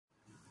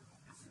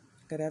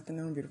Good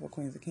afternoon, beautiful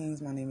queens and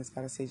kings. My name is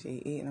Goddess Sage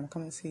 88, and I'm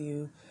coming to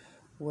you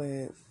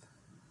with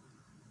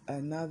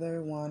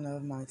another one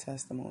of my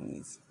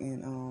testimonies.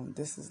 And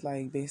this is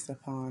like based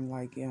upon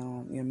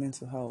your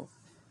mental health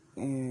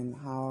and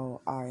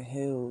how I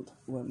healed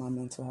with my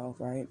mental health.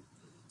 Right?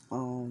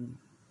 Um,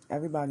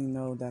 Everybody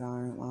know that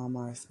I'm on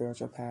my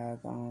spiritual path.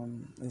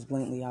 It's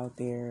blatantly out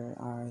there.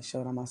 I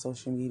showed on my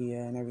social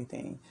media and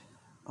everything.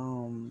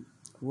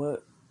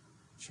 What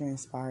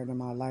transpired in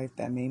my life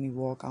that made me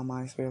walk on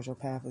my spiritual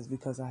path is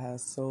because I had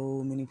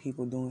so many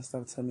people doing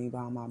stuff to me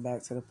behind my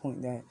back to the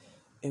point that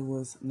it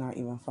was not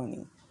even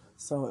funny.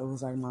 So it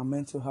was like my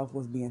mental health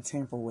was being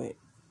tampered with.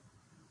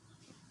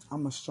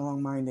 I'm a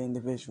strong-minded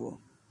individual.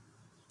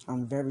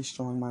 I'm very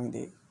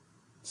strong-minded.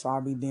 So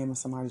I'll be damned if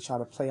somebody try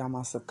to play on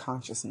my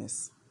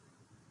subconsciousness.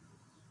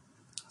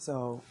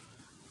 So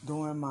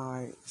during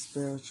my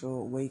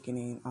spiritual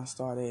awakening, I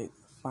started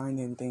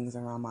finding things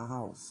around my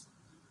house.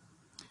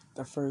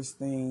 The first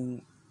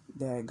thing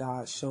that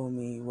God showed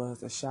me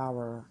was a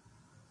shower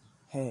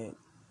head.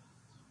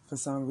 For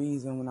some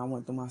reason, when I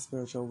went through my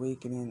spiritual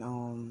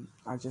awakening,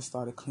 I just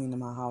started cleaning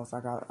my house.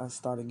 I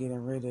started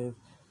getting rid of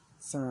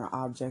certain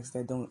objects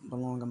that don't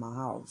belong in my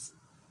house,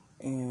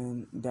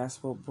 and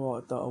that's what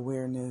brought the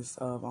awareness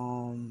of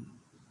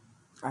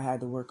I had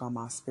to work on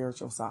my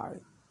spiritual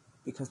side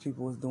because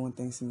people was doing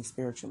things to me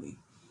spiritually.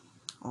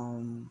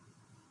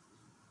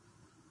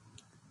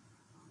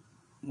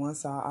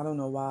 Once I don't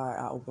know why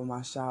I opened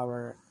my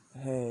shower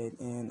head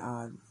and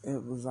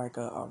it was like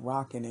a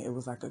rock in it. It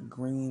was like a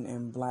green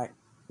and black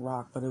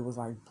rock, but it was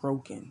like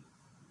broken.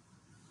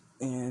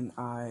 And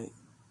I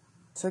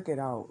took it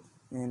out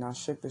and I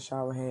shook the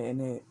shower head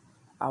and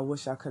I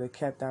wish I could have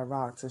kept that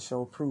rock to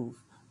show proof,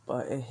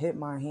 but it hit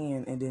my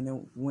hand and then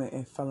it went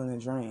and fell in the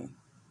drain.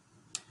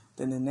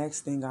 Then the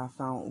next thing I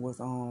found was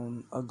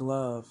a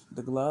glove.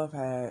 The glove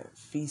had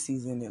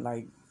feces in it,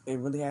 like it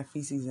really had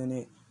feces in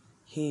it,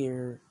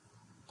 hair,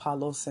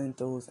 Palo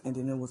Santos, and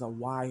then there was a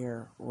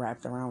wire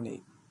wrapped around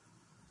it.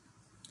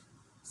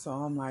 So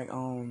I'm like,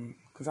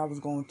 because I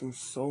was going through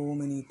so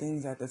many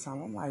things at the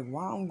time. I'm like,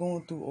 why I'm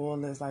going through all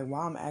this? Like,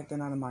 why I'm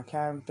acting out of my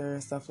character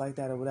and stuff like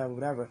that or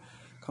whatever.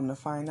 Come to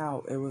find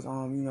out, it was,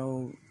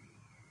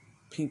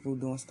 people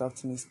doing stuff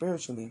to me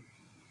spiritually.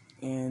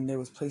 And they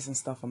was placing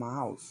stuff in my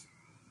house.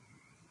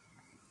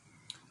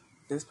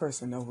 This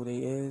person know who they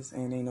is,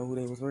 and they know who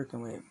they was working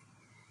with.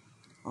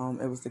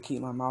 It was to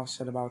keep my mouth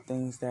shut about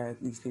things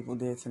that these people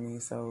did to me.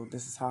 So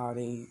this is how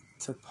they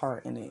took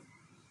part in it.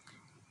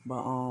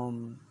 But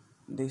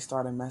they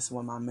started messing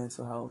with my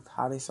mental health.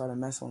 How they started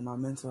messing with my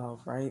mental health,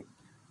 right?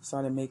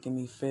 Started making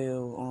me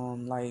feel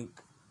like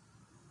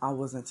I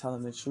wasn't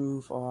telling the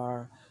truth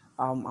or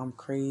I'm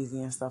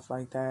crazy and stuff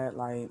like that.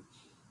 Like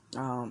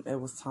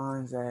it was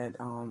times that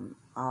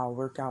I'll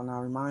work out, and I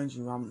remind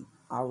you,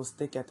 I was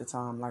thick at the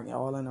time, like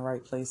all in the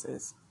right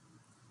places.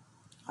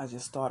 I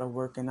just started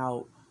working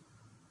out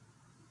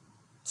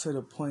to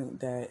the point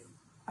that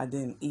I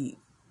didn't eat,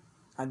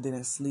 I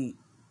didn't sleep,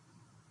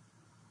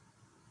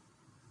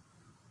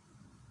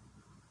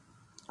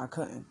 I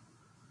couldn't.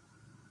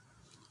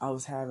 I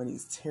was having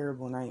these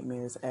terrible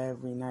nightmares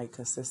every night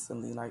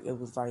consistently. Like it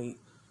was like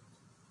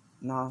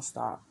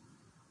nonstop.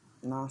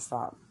 And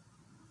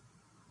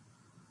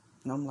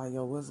I'm like,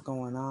 yo, what's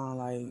going on?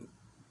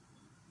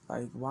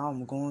 Like why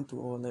I'm going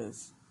through all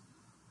this?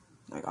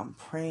 Like I'm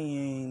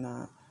praying,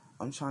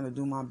 I'm trying to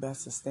do my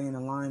best to stay in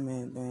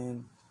alignment,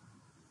 and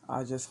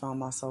I just found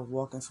myself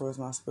walking towards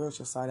my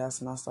spiritual side. That's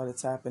when I started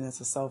tapping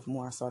into self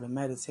more. I started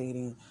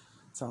meditating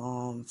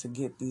to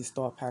get these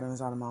thought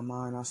patterns out of my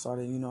mind. I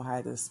started,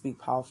 had to speak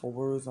powerful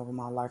words over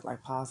my life,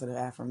 like positive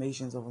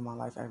affirmations over my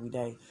life every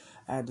day.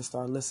 I had to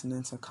start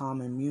listening to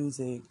calming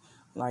music,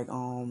 like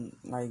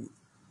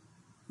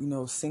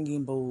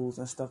singing bowls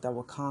and stuff that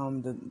would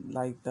calm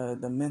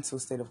the mental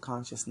state of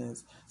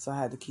consciousness. So I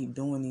had to keep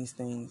doing these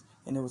things,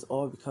 and it was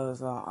all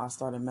because I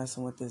started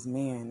messing with this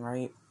man,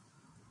 right?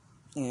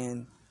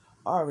 And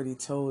I already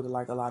told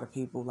like a lot of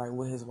people like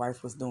what his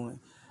wife was doing.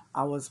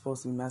 I was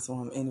supposed to be messing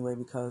with him anyway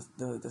because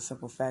the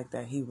simple fact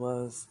that he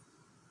was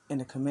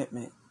in a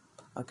commitment.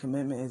 A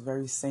commitment is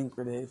very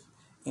secretive,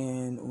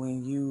 and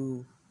when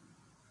you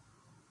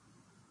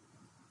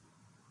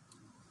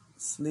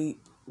sleep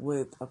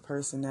with a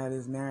person that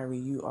is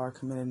married, you are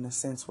committing a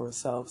sin towards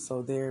self.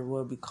 So there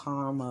will be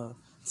karma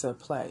to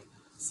play.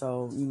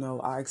 So,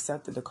 I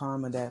accepted the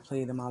karma that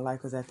played in my life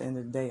because at the end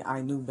of the day,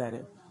 I knew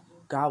better.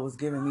 God was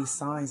giving me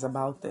signs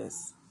about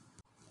this.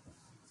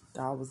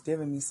 God was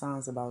giving me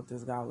signs about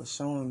this. God was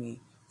showing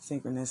me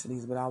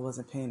synchronicities, but I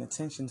wasn't paying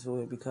attention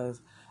to it because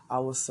I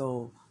was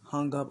so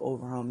hung up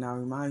over him. Now,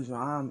 remind you,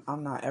 I'm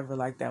not ever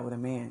like that with a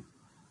man.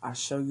 I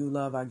show you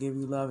love, I give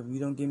you love. If you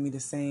don't give me the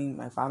same,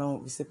 if I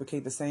don't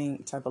reciprocate the same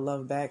type of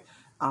love back,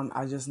 I'm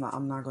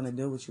not going to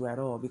deal with you at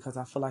all because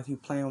I feel like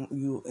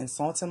you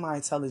insulting my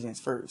intelligence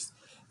first,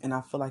 and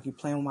I feel like you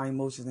playing with my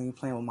emotions and you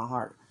playing with my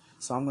heart.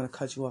 So I'm going to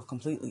cut you off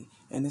completely.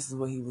 And this is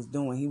what he was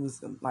doing. He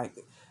was like,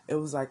 it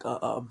was like a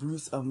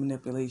abuse of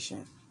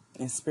manipulation.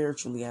 and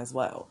spiritually as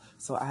well.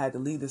 So I had to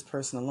leave this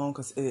person alone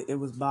because it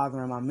was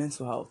bothering my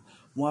mental health.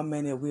 One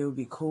minute we would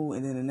be cool,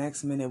 and then the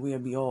next minute we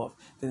would be off.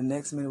 Then the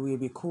next minute we would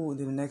be cool, and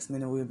then the next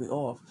minute we would be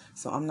off.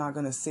 So I'm not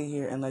going to sit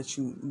here and let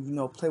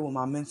you, play with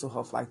my mental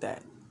health like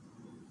that.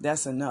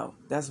 That's a no.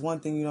 That's one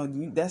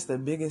thing, that's the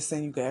biggest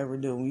thing you could ever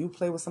do. When you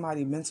play with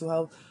somebody's mental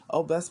health,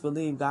 oh, best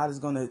believe God is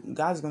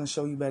gonna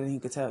show you better than he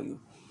could tell you.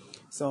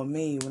 So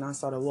me, when I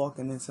started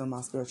walking into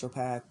my spiritual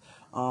path,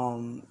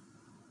 I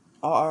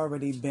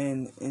already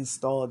been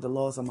installed the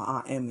laws of my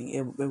Aunt Emmy.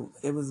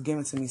 It was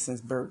given to me since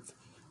birth,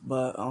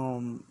 but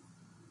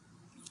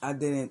I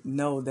didn't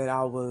know that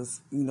I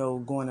was,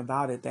 going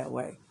about it that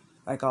way.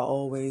 Like I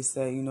always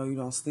say, you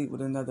don't sleep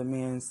with another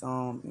man's,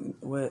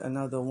 with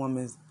another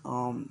woman's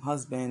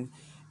husband,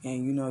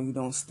 and you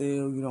don't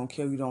steal, you don't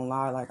kill, you don't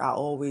lie. Like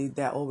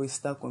that always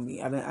stuck with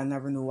me. I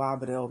never knew why,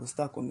 but it always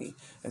stuck with me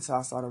until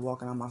I started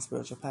walking on my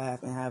spiritual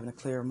path and having a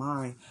clear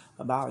mind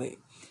about it.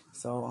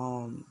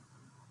 So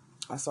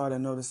I started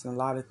noticing a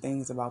lot of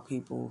things about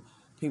people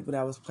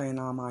that was playing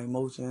on my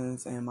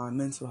emotions and my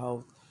mental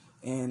health.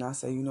 And I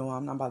said,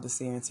 I'm not about to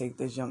sit here and take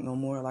this junk no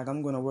more. Like,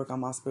 I'm going to work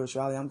on my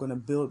spirituality. I'm going to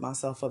build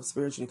myself up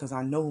spiritually because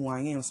I know who I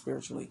am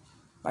spiritually.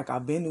 Like,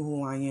 I've been to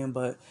who I am,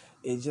 but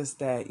it's just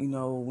that,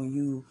 when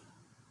you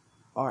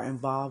are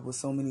involved with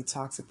so many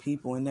toxic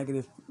people and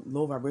negative,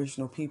 low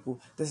vibrational people,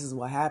 this is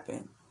what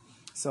happened.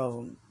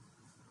 So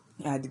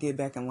I had to get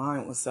back in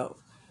line with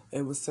self.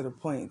 It was to the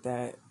point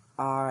that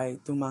I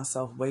threw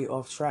myself way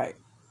off track.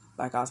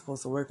 Like I was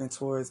supposed to working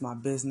towards my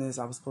business.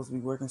 I was supposed to be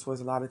working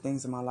towards a lot of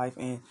things in my life,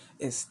 and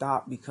it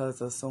stopped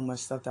because of so much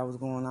stuff that was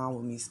going on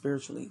with me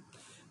spiritually.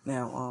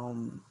 Now,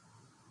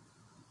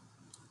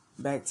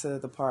 back to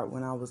the part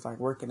when I was like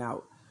working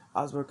out.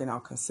 I was working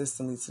out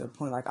consistently to the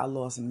point like I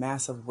lost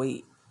massive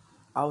weight.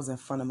 I was in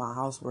front of my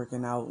house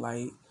working out.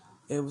 Like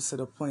it was to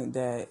the point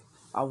that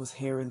I was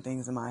hearing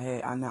things in my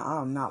head.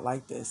 I'm not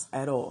like this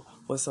at all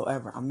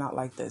whatsoever. I'm not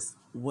like this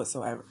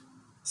whatsoever.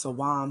 So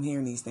why I'm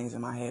hearing these things in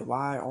my head?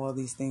 Why are all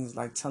these things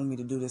like telling me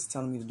to do this,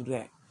 telling me to do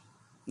that?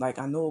 Like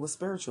I know it was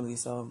spiritually.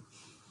 So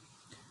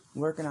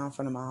working out in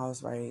front of my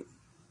house, right?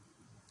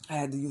 I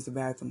had to use the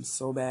bathroom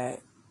so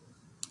bad.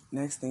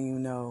 Next thing you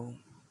know,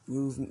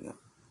 using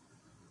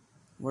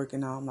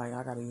working out, I'm like,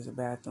 I gotta use the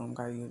bathroom,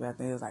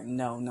 It was like,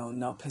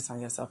 no, piss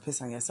on yourself,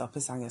 piss on yourself,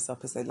 piss on yourself,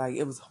 piss. Like,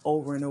 it was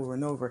over and over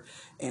and over.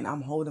 And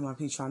I'm holding my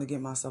pee, trying to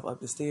get myself up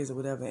the stairs or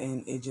whatever,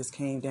 and it just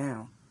came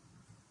down.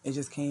 It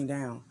just came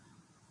down.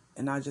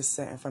 And I just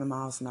sat in front of my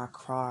house and I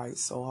cried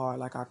so hard.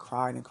 Like, I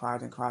cried and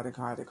cried and cried and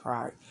cried and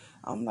cried.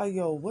 I'm like,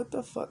 yo, what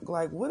the fuck?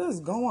 Like, what is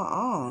going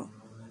on?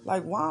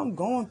 Like, why I'm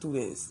going through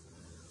this?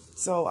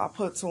 So I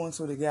put two and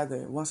two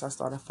together once I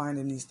started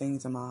finding these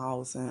things in my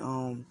house,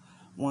 and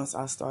once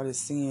I started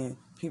seeing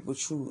people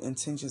true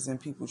intentions and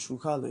people true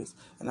colors.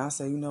 And I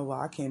said, you know what,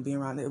 I can't be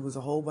around it. It was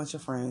a whole bunch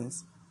of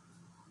friends,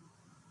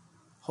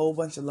 whole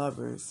bunch of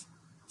lovers,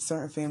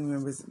 certain family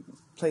members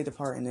played a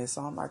part in this.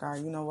 So I'm like, all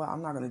right, you know what,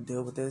 I'm not gonna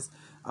deal with this.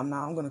 I'm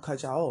gonna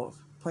cut y'all off.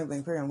 Point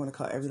blank period, I'm gonna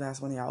cut every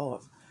last one of y'all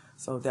off.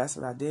 So that's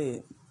what I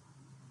did.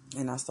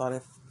 And I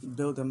started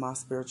building my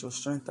spiritual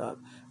strength up.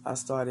 I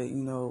started,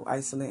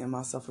 isolating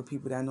myself from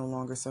people that no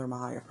longer serve my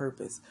higher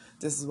purpose.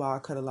 This is why I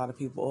cut a lot of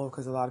people off,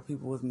 because a lot of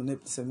people was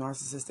manipulative,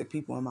 narcissistic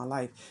people in my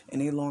life,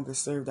 and they longer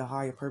serve the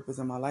higher purpose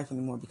in my life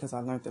anymore because I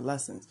learned the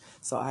lessons.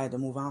 So I had to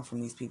move on from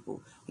these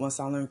people. Once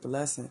I learned the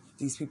lesson,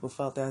 these people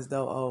felt as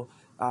though,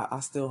 I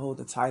still hold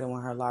the title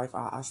in her life.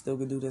 I still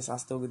could do this. I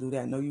still could do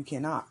that. No, you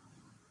cannot.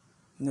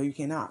 No, you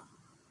cannot.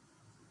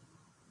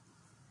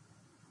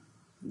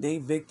 They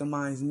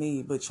victimize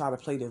me, but try to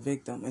play the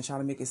victim and try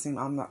to make it seem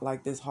I'm not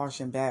like this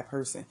harsh and bad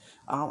person.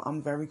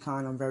 I'm very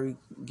kind, I'm very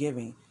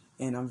giving,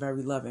 and I'm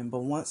very loving. But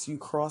once you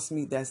cross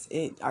me, that's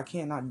it. I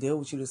cannot deal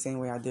with you the same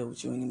way I deal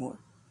with you anymore.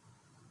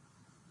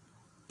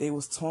 They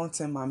was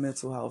taunting my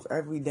mental health.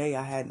 Every day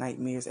I had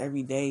nightmares.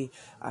 Every day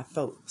I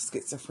felt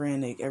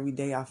schizophrenic. Every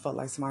day I felt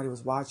like somebody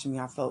was watching me.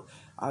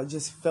 I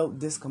just felt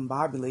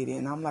discombobulated.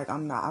 And I'm like,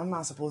 I'm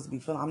not supposed to be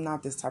feeling, I'm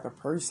not this type of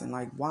person.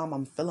 Like, why am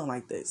I feeling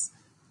like this?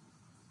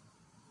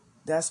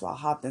 That's why I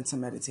hopped into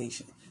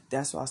meditation.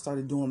 That's why I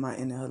started doing my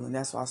inner healing.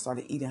 That's why I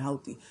started eating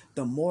healthy.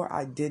 The more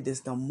I did this,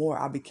 the more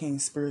I became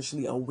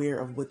spiritually aware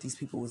of what these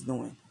people was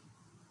doing.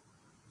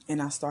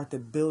 And I started to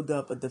build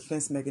up a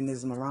defense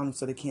mechanism around them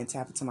so they can't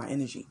tap into my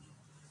energy.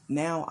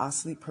 Now I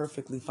sleep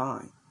perfectly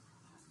fine.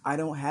 I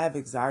don't have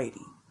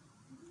anxiety.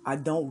 I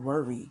don't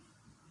worry.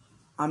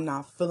 I'm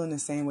not feeling the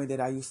same way that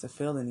I used to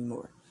feel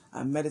anymore.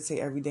 I meditate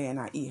every day and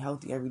I eat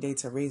healthy every day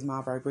to raise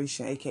my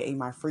vibration, aka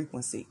my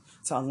frequency,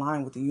 to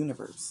align with the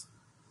universe,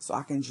 so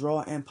I can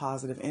draw in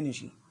positive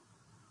energy.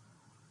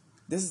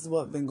 This is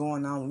what's been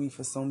going on with me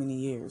for so many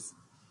years.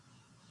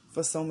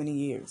 For so many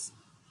years.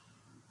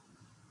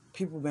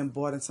 People have been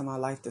brought into my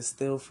life to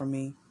steal from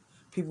me.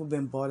 People have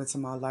been brought into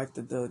my life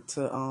to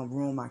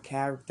ruin my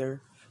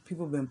character.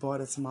 People have been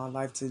brought into my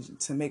life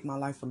to make my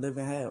life a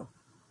living hell.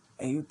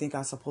 And you think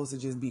I'm supposed to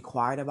just be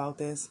quiet about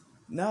this?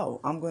 No,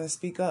 I'm going to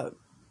speak up.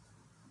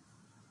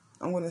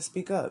 I'm going to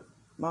speak up.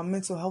 My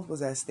mental health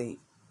was at stake,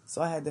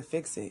 so I had to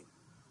fix it.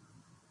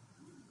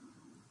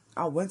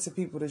 I went to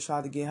people to try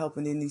to get help,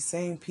 and then these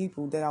same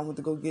people that I went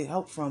to go get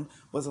help from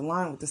was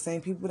aligned with the same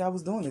people that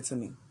was doing it to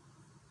me.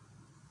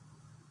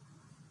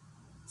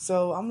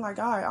 So I'm like,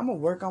 all right, I'm going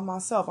to work on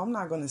myself. I'm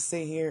not going to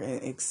sit here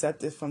and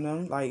accept it from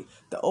them. Like,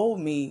 the old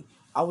me,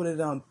 I would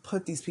have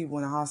put these people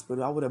in the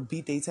hospital. I would have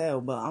beat their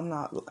tail, but I'm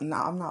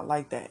not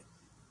like that.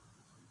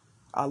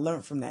 I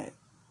learned from that.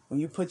 When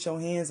you put your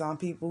hands on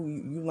people,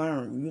 you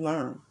learn. You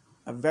learn.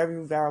 A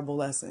very valuable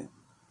lesson.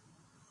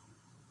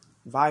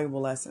 Valuable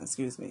lesson,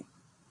 excuse me.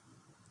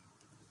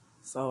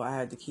 So I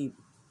had to keep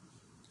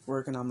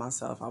working on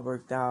myself. I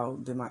worked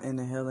out, did my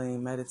inner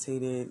healing,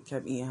 meditated,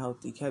 kept eating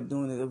healthy, kept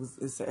doing it.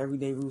 It's an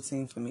everyday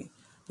routine for me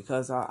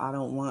because I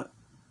don't want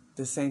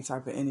the same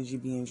type of energy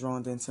being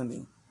drawn into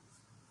me.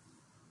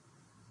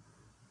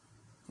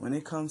 When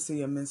it comes to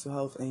your mental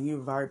health and you're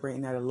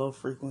vibrating at a low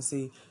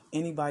frequency,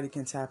 anybody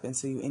can tap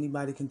into you.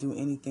 Anybody can do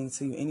anything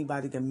to you.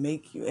 Anybody can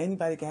make you.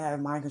 Anybody can have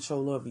mind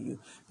control over you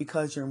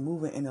because you're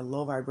moving in a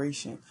low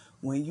vibration.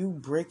 When you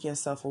break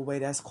yourself away,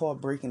 that's called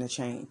breaking a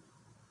chain.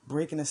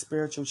 Breaking a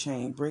spiritual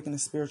chain. Breaking a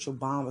spiritual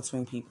bond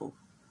between people.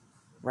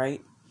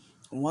 Right?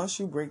 Once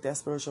you break that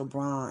spiritual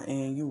bond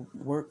and you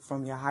work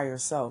from your higher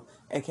self,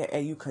 aka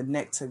you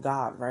connect to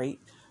God, right?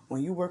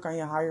 When you work on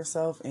your higher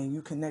self and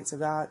you connect to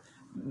God,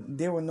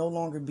 there will no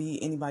longer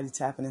be anybody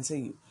tapping into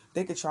you.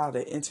 They could try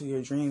to enter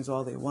your dreams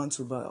all they want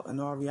to, but in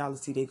all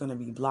reality, they're going to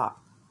be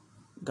blocked.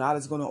 God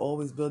is going to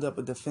always build up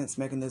a defense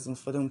mechanism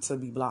for them to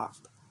be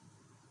blocked.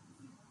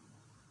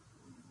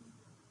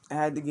 I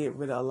had to get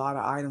rid of a lot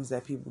of items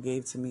that people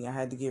gave to me. I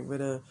had to get rid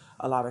of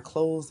a lot of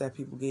clothes that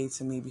people gave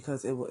to me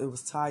because it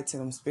was tied to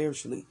them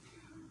spiritually.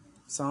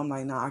 So I'm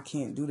like, nah, I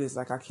can't do this.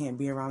 Like, I can't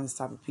be around this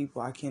type of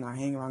people. I cannot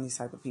hang around these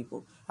type of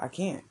people. I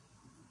can't.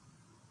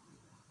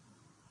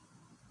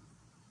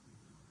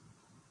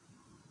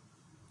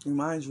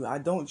 Remind you, I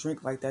don't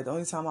drink like that. The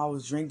only time I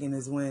was drinking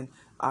is when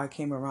I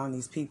came around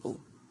these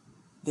people.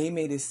 They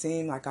made it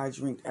seem like I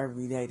drink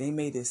every day. They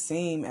made it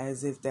seem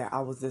as if that I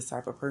was this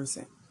type of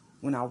person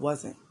when I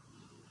wasn't.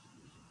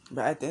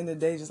 But at the end of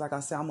the day, just like I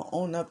said, I'm going to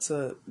own up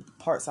to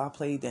parts I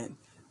played in.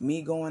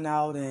 Me going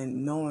out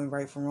and knowing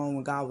right from wrong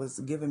when God was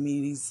giving me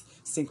these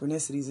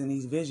synchronicities and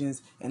these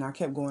visions, and I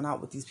kept going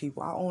out with these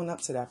people, I own up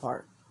to that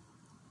part.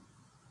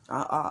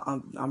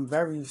 I'm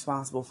very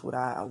responsible for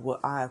what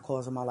I have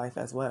caused in my life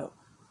as well.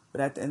 But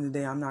at the end of the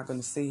day, I'm not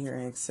going to sit here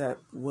and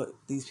accept what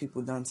these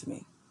people done to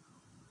me.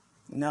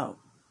 No,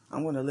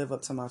 I'm going to live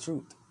up to my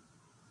truth.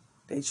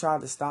 They try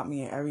to stop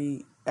me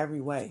in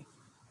every way.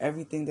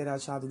 Everything that I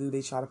try to do,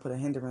 they try to put a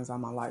hindrance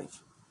on my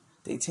life.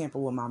 They tamper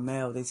with my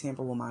mail. They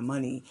tamper with my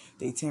money.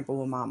 They tamper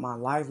with my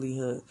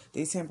livelihood.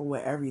 They tamper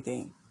with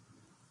everything.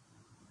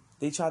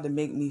 They tried to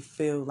make me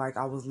feel like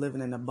I was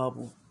living in a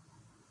bubble.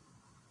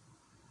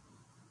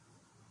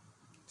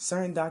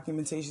 Certain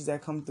documentations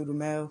that come through the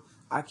mail,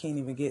 I can't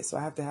even get. So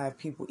I have to have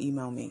people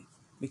email me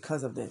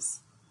because of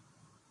this.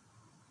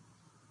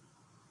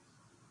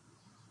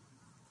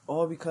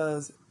 All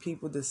because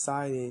people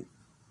decided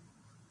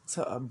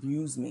to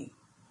abuse me,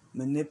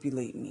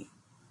 manipulate me,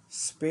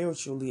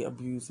 spiritually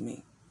abuse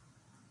me,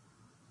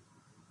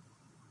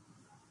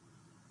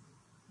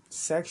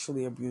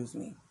 sexually abuse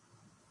me.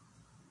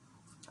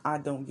 I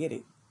don't get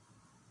it.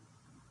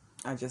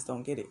 I just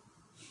don't get it.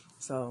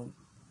 So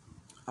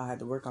I had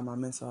to work on my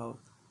mental health.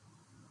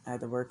 I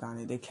had to work on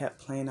it. They kept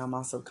playing on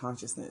my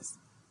subconsciousness.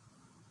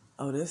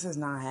 Oh, this is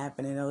not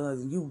happening. Oh,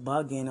 you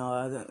bugging.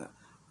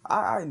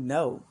 I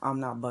know I'm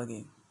not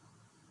bugging.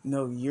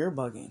 No, you're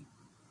bugging.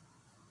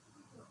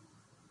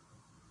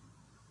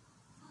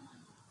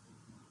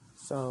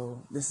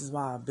 So this is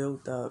why I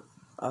built up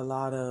a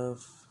lot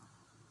of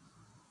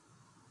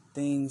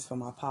things for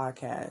my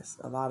podcast,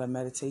 a lot of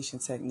meditation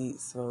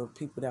techniques for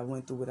people that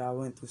went through what I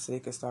went through so they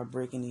could start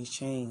breaking these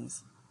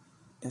chains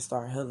and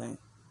start healing.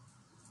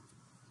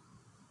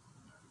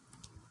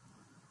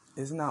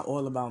 It's not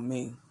all about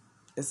me.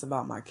 It's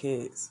about my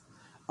kids.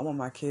 I want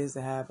my kids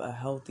to have a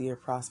healthier,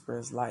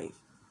 prosperous life.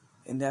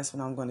 And that's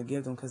what I'm going to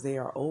give them because they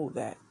are old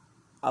that.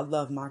 I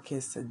love my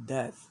kids to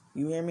death.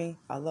 You hear me?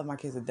 I love my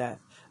kids to death.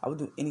 I would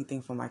do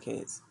anything for my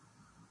kids.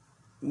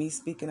 Me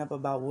speaking up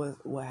about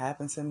what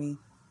happened to me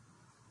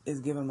is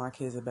giving my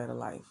kids a better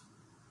life.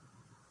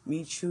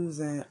 Me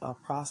choosing a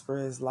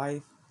prosperous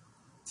life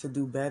to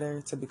do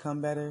better, to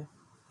become better,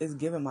 is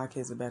giving my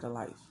kids a better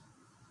life.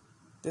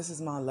 This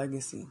is my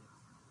legacy.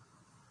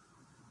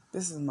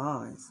 This is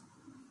mine.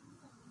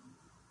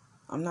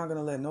 I'm not going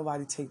to let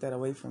nobody take that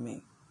away from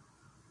me.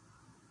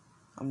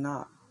 I'm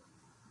not.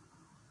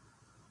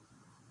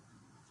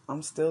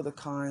 I'm still the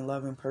kind,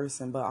 loving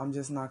person, but I'm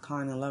just not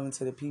kind and loving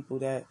to the people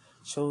that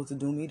chose to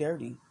do me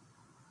dirty.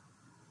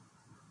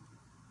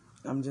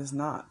 I'm just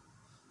not.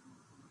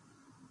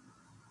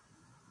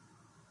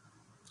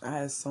 I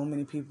had so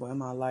many people in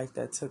my life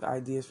that took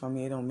ideas from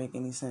me. It don't make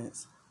any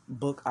sense.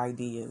 Book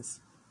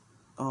ideas,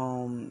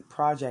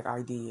 project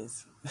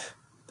ideas.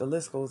 The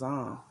list goes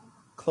on.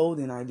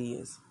 Clothing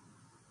ideas.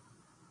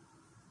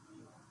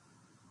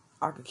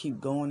 I could keep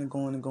going and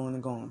going and going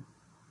and going.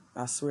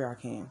 I swear I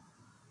can.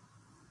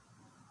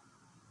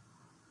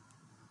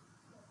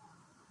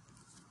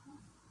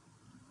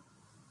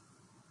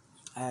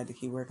 had to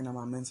keep working on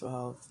my mental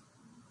health.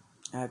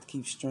 I had to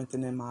keep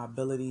strengthening my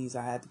abilities.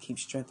 I had to keep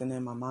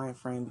strengthening my mind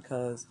frame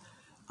because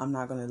I'm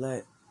not going to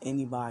let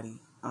anybody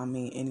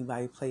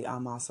play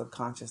on my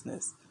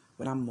subconsciousness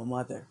when I'm a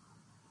mother.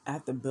 I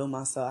had to build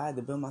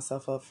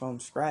myself up from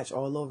scratch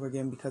all over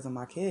again because of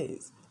my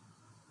kids.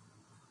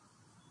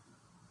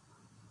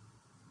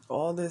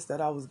 All this that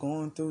I was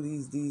going through,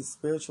 these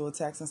spiritual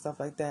attacks and stuff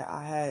like that,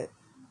 I had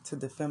to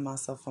defend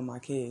myself from my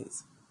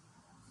kids.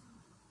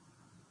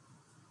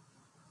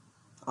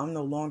 I'm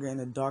no longer in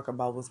the dark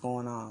about what's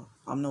going on.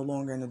 I'm no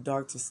longer in the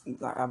dark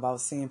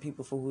about seeing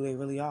people for who they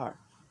really are.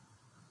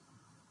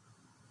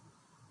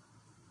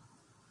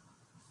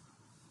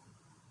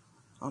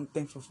 I'm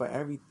thankful for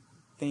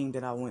everything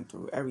that I went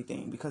through,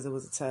 everything, because it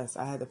was a test.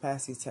 I had to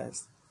pass these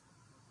tests.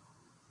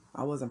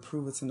 I wasn't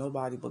proving to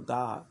nobody but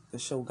God, to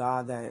show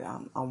God that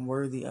I'm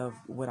worthy of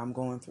what I'm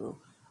going through.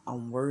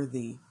 I'm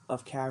worthy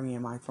of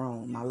carrying my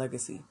throne, my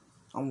legacy.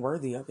 I'm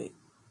worthy of it.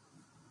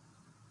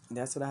 And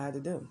that's what I had to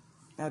do.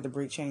 I had to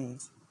break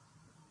chains.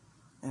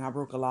 And I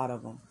broke a lot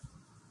of them.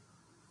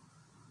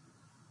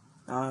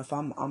 If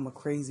I'm a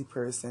crazy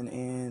person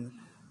and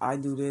I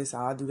do this,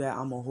 I do that,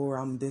 I'm a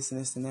whore, I'm this and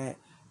this and that.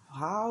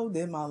 How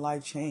did my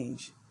life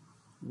change?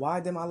 Why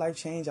did my life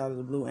change out of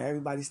the blue and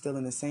everybody's still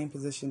in the same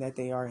position that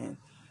they are in?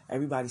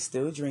 Everybody's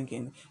still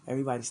drinking,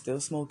 everybody's still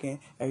smoking,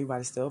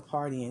 everybody's still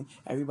partying,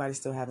 everybody's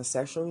still having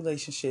sexual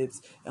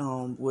relationships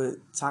with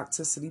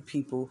toxicity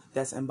people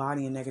that's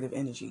embodying negative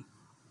energy.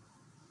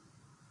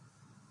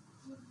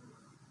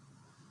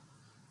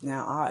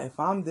 Now, if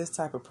I'm this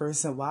type of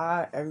person,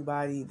 why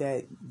everybody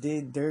that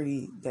did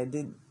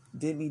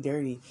me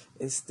dirty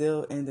is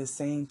still in the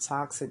same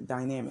toxic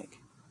dynamic?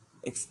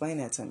 Explain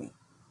that to me.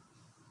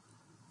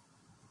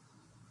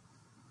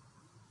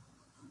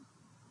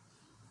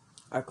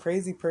 A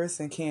crazy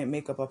person can't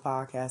make up a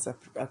podcast.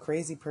 A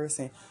crazy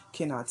person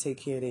cannot take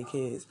care of their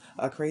kids.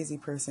 A crazy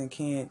person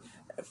can't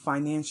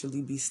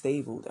financially be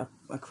stable.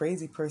 A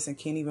crazy person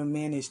can't even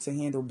manage to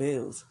handle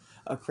bills.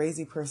 A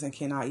crazy person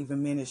cannot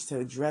even manage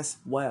to dress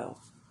well.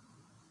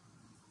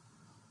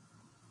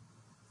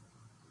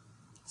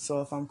 So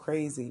if I'm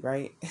crazy,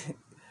 right,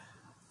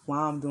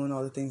 why I'm doing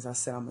all the things I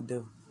said I'm going to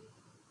do?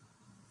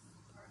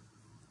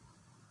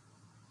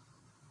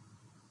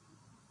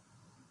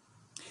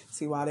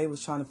 See, while they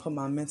was trying to put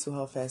my mental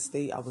health at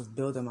stake, I was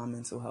building my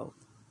mental health.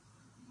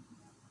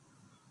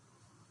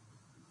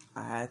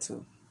 I had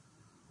to.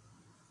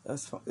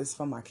 It's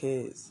for my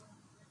kids.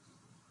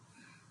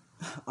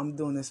 I'm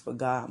doing this for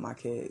God, my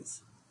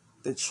kids.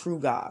 The true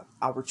God,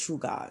 our true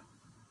God.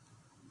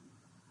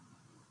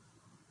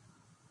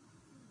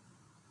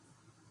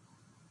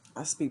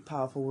 I speak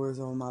powerful words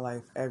over my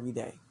life every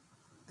day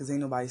because ain't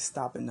nobody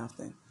stopping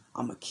nothing.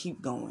 I'm going to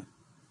keep going.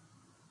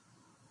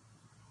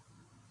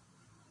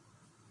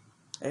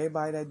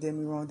 Everybody that did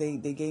me wrong, they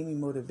gave me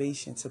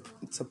motivation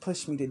to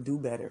push me to do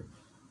better.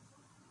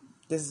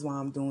 This is why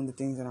I'm doing the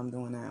things that I'm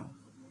doing now.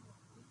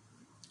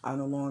 I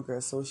no longer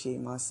associate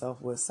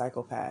myself with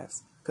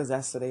psychopaths because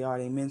that's what they are.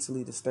 They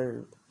mentally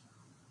disturbed.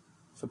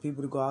 For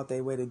people to go out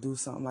their way to do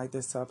something like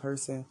this to a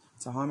person,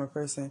 to harm a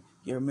person,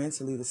 you're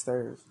mentally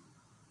disturbed.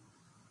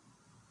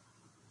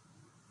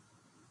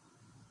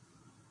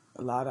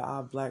 A lot of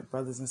our black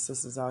brothers and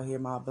sisters out here,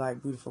 my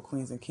black beautiful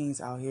queens and kings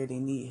out here, they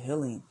need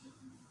healing.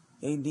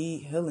 They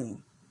need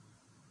healing.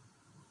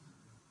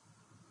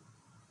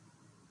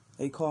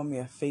 They call me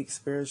a fake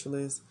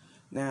spiritualist.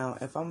 Now,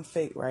 if I'm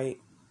fake, right,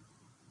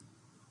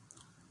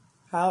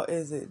 how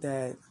is it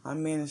that I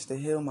managed to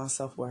heal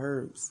myself with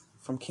herbs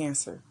from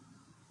cancer?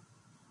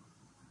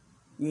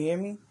 You hear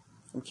me?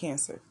 From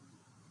cancer.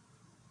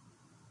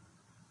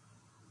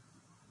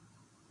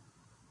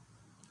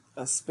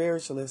 A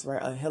spiritualist,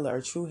 right, a healer,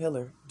 a true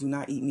healer, do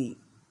not eat meat.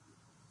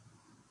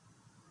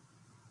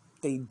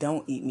 They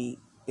don't eat meat.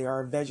 They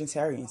are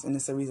vegetarians, and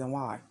it's the reason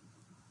why.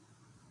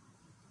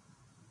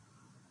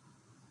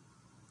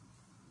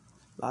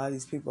 A lot of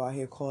these people out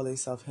here call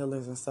themselves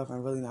healers and stuff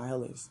and really not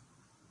healers.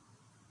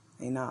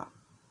 They not.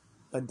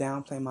 But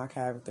downplay my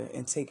character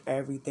and take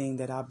everything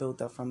that I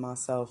built up from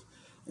myself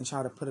and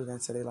try to put it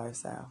into their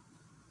lifestyle.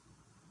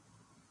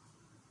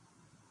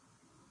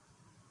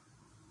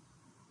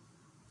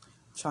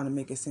 Trying to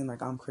make it seem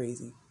like I'm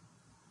crazy.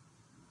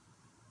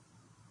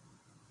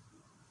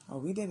 Oh,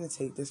 we didn't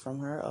take this from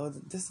her. Oh,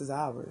 this is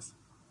ours.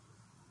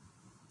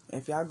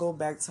 If y'all go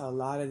back to a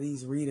lot of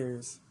these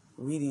readings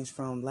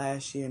from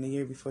last year and the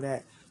year before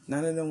that,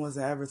 none of them was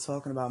ever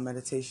talking about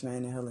meditation or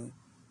inner healing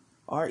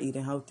or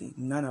eating healthy.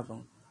 None of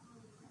them.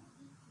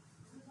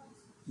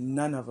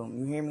 None of them.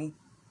 You hear me?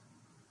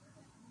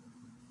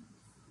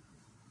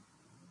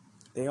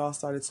 They all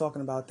started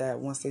talking about that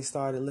once they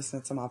started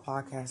listening to my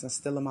podcast and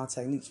stealing my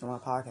techniques from my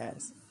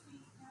podcast.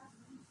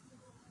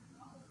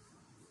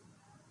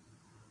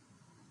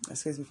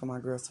 Excuse me for my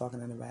girls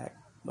talking in the back.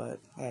 But,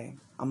 hey,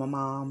 I'm a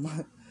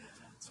mom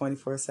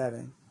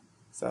 24/7.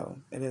 So,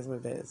 it is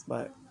what it is.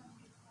 But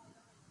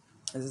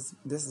this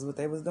is what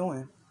they was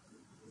doing.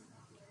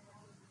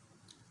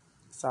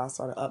 So I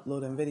started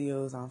uploading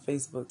videos on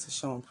Facebook to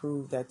show and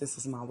prove that this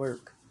is my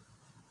work.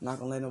 I'm not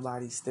going to let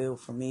nobody steal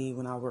from me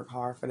when I work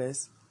hard for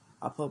this.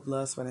 I put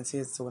blood, sweat, and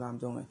tears to what I'm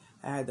doing.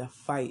 I had to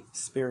fight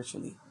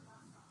spiritually.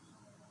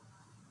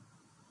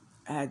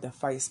 I had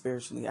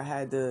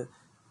to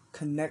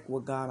connect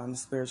with God on a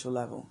spiritual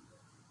level.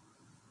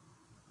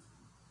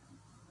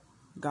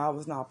 God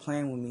was not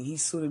playing with me. He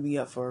suited me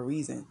up for a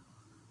reason.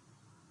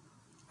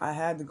 I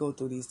had to go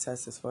through these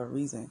tests for a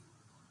reason.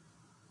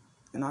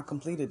 And I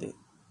completed it.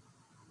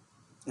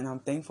 And I'm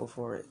thankful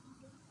for it.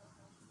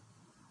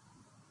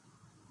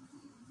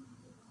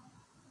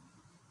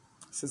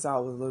 Since I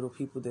was little,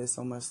 people did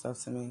so much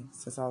stuff to me.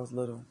 Since I was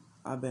little,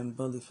 I've been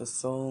bullied for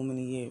so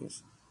many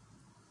years.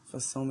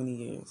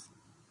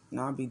 And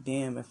I'll be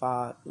damned if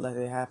I let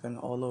it happen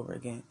all over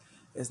again.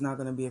 It's not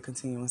going to be a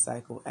continuing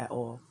cycle at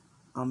all.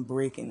 I'm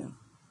breaking them.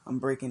 I'm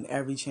breaking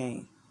every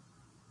chain.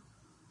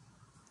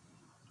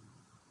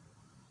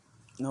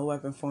 No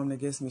weapon formed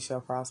against me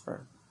shall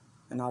prosper.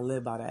 And I'll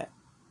live by that.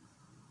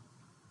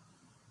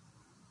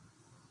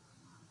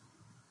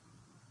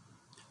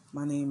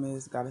 My name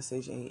is Goddess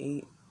Sage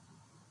 88.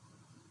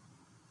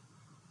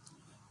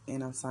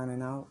 And I'm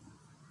signing out.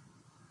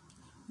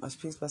 Much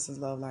peace, blessings,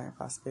 love, light, and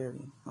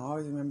prosperity. And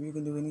always remember, you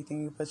can do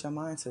anything you put your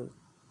mind to.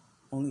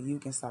 Only you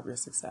can stop your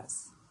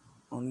success.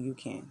 Only you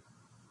can.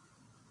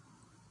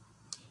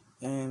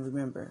 And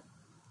remember,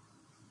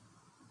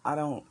 I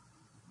don't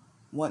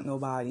want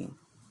nobody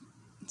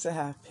to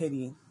have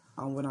pity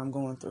on what I'm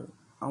going through.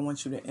 I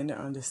want you to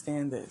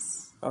understand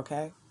this,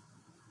 okay?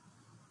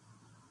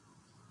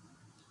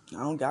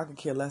 I could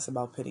care less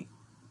about pity.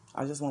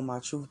 I just want my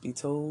truth be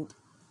told.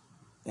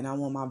 And I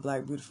want my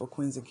black, beautiful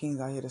queens and kings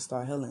out here to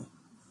start healing.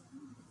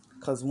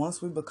 Because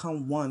once we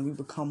become one, we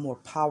become more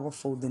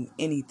powerful than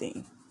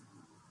anything.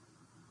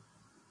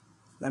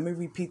 Let me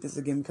repeat this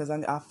again, because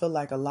I feel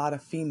like a lot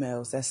of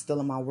females that's still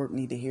in my work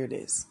need to hear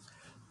this.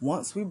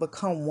 Once we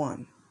become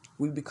one,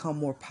 we become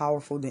more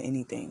powerful than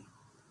anything.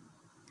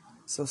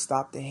 So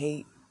stop the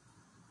hate.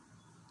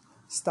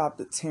 Stop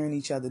the tearing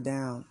each other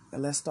down.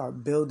 And let's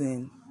start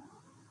building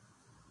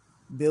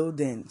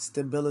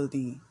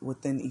stability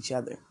within each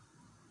other.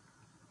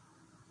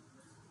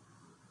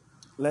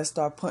 Let's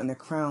start putting the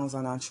crowns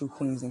on our true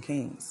queens and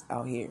kings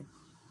out here.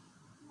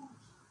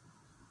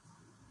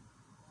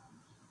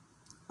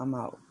 I'm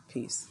out.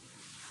 Peace.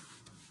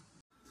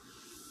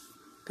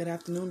 Good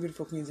afternoon,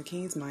 beautiful queens and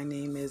kings. My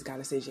name is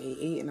Goddess Sage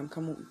 88, and I'm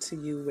coming to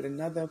you with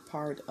another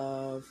part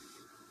of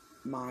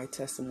my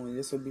testimony.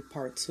 This will be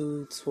part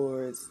 2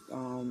 towards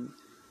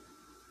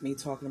me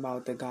talking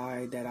about the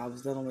guy that I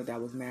was dealing with that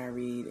was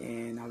married,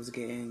 and I was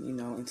getting,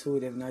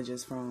 intuitive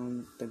nudges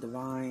from the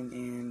divine,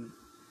 and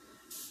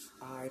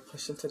I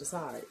pushed him to the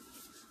side.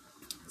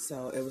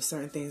 So it was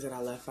certain things that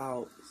I left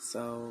out.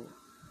 So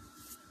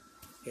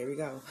here we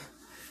go.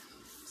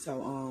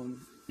 So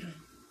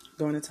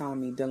during the time of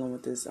me dealing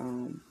with this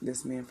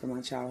man from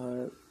my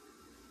childhood,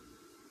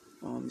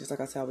 just like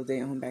I said, I was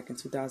dating him back in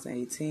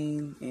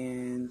 2018,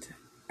 and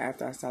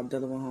after I stopped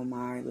dealing with him,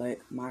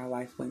 my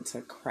life went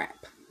to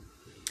crap.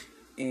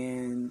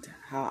 And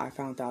how I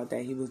found out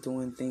that he was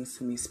doing things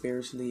to me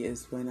spiritually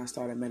is when I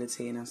started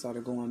meditating. I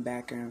started going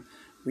back and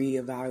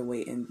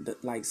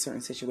reevaluating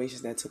certain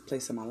situations that took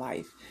place in my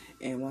life.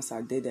 And once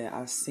I did that,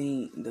 I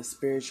seen the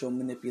spiritual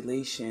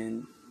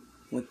manipulation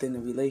within the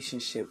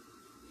relationship.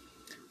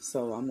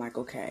 So I'm like,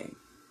 okay.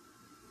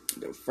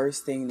 The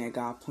first thing that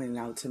God pointed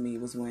out to me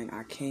was when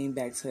I came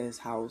back to his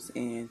house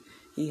and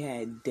he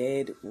had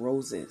dead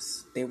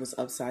roses. They was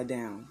upside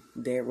down,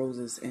 dead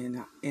roses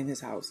in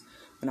his house.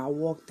 When I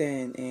walked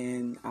in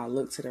and I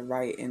looked to the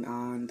right, and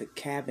on the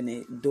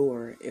cabinet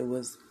door, it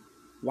was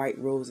white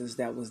roses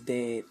that was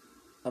dead,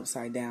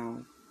 upside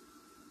down,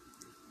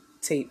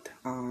 taped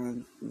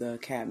on the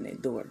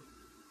cabinet door.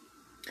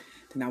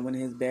 Then I went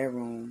in his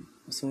bedroom.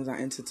 As soon as I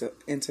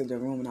entered the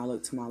room and I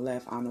looked to my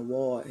left, on the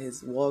wall,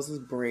 his walls was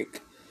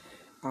brick.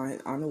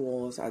 On the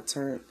walls, I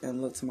turned and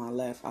looked to my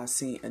left. I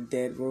seen a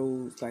dead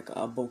rose, like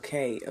a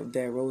bouquet of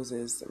dead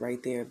roses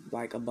right there,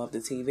 like above the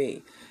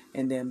TV.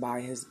 And then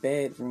by his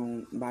bed,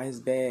 and by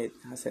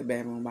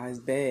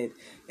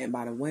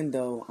the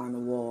window on the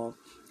wall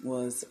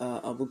was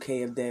a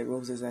bouquet of dead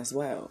roses as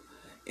well.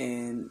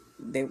 And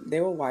they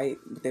were white,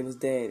 but they was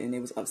dead, and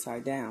they was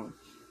upside down.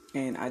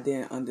 And I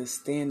didn't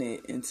understand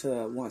it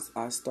until once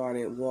I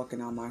started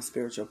walking on my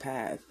spiritual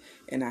path.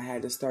 And I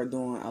had to start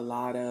doing a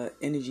lot of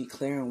energy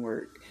clearing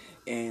work.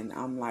 And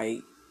I'm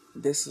like,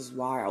 this is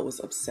why I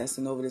was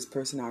obsessing over this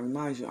person. I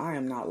remind you, I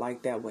am not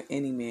like that with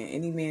any man.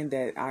 Any man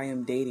that I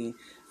am dating,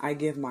 I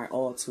give my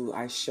all to.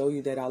 I show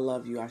you that I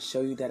love you. I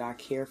show you that I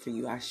care for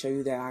you. I show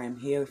you that I am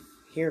here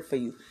for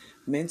you,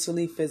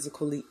 mentally,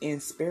 physically,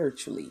 and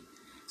spiritually.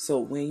 So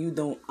when you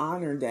don't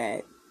honor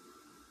that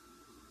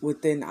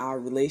within our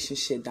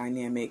relationship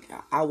dynamic,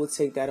 I would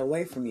take that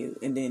away from you,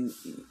 and then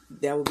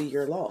that would be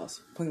your loss.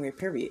 Point blank,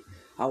 period.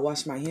 I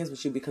wash my hands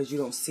with you because you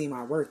don't see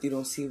my worth. You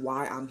don't see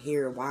why I'm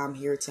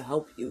here to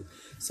help you.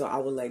 So I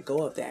would let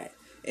go of that.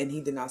 And he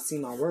did not see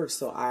my worth,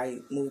 so I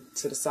moved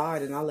to the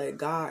side and I let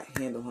God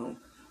handle him.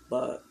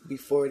 But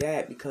before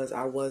that, because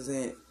I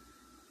wasn't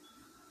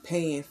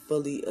paying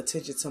fully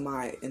attention to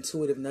my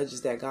intuitive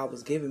nudges that God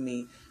was giving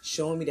me,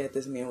 showing me that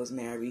this man was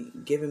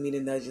married, giving me the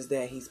nudges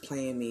that he's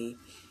playing me.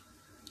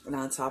 And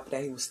on top of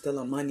that, he was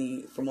stealing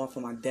money from off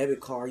of my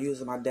debit card,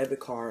 using my debit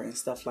card and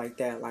stuff like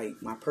that,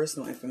 like my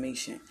personal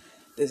information.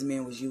 This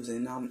man was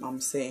using. And I'm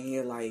sitting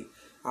here like,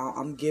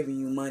 I'm giving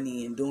you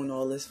money and doing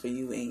all this for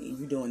you, and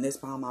you doing this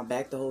behind my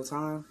back the whole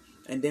time,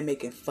 and then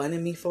making fun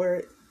of me for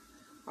it.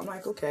 I'm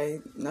like,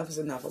 okay, enough is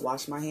enough. I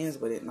wash my hands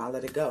with it and I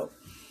let it go.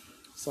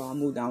 So I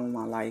moved on with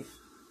my life.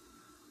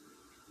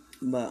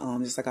 But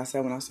just like I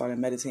said, when I started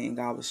meditating,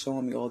 God was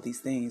showing me all these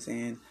things,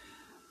 and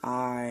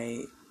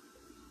I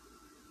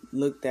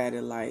looked at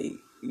it like,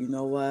 you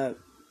know what?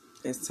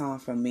 It's time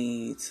for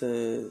me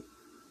to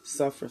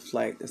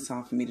self-reflect. It's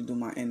time for me to do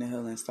my inner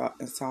healing.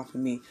 It's time for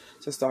me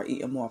to start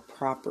eating more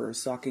proper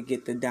so I could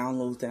get the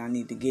downloads that I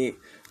need to get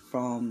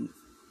from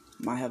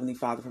my Heavenly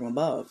Father from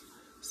above.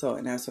 So,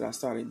 and that's what I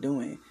started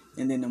doing.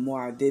 And then the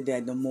more I did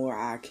that, the more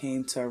I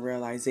came to a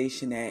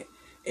realization that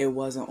it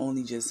wasn't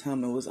only just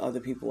him, it was other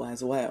people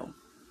as well.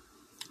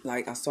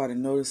 Like, I started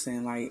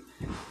noticing, like,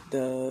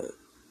 the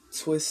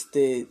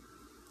twisted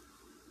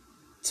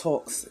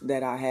talks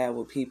that I had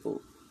with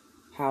people,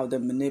 how the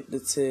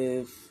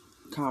manipulative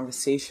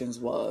conversations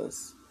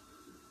was.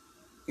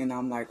 And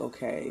I'm like,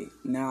 okay,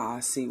 now I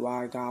see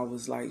why God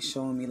was like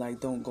showing me like,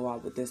 don't go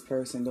out with this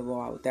person, don't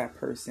go out with that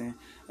person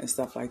and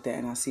stuff like that.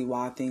 And I see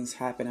why things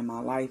happen in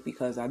my life,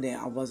 because I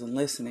wasn't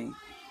listening.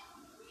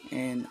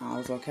 And I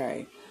was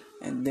okay.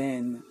 And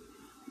then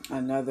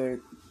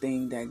another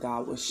thing that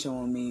God was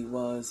showing me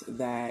was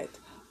that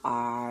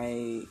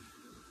I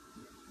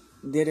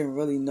didn't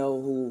really know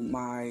who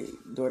my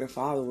daughter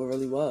father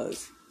really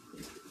was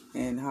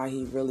and how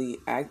he really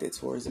acted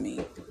towards me.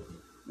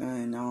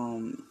 And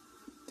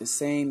the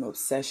same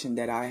obsession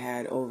that I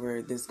had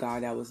over this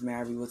guy that was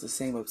married was the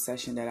same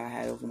obsession that I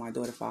had over my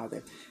daughter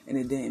father. And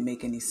it didn't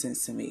make any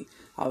sense to me.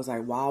 I was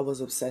like, why I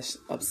was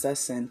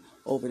obsessing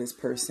over this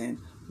person?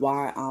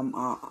 Why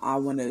I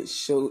want to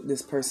show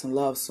this person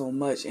love so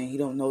much and he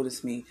don't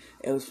notice me?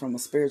 It was from a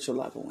spiritual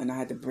level, and I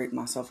had to break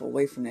myself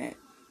away from that.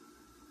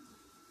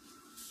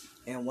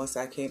 And once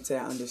I came to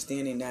that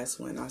understanding, that's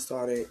when I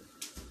started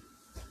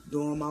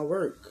doing my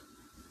work.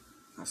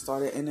 I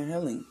started inner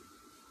healing.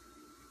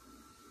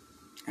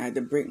 I had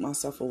to break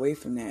myself away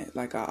from that.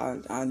 Like,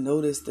 I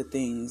noticed the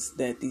things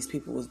that these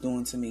people was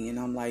doing to me. And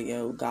I'm like,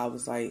 yo, God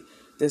was like,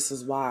 this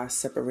is why I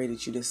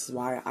separated you. This is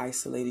why I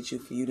isolated you,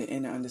 for you to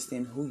inner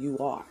understand who you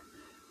are.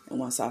 And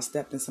once I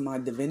stepped into my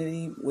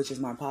divinity, which is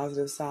my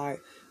positive side,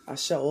 I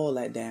shut all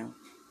that down.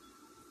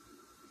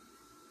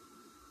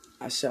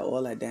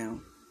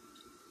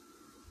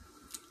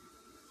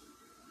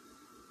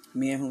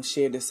 Me and whom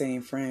shared the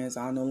same friends,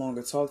 I no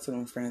longer talk to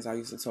them friends I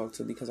used to talk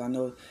to, because I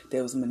know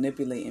they was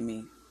manipulating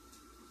me.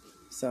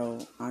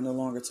 So I no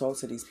longer talk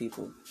to these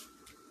people.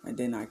 I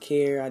did not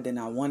care. I did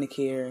not want to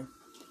care.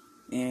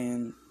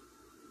 And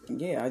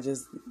yeah, I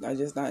just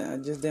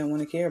didn't want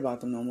to care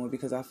about them no more,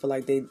 because I feel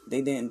like they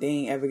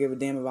ain't ever give a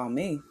damn about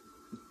me.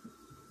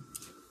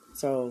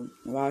 So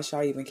why should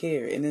I even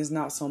care? And it's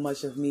not so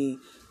much of me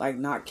like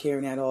not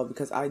caring at all,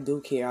 because I do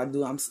care.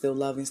 I'm still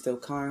loving, still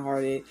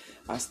kind-hearted.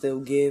 I still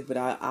give, but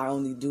I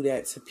only do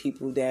that to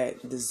people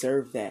that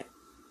deserve that.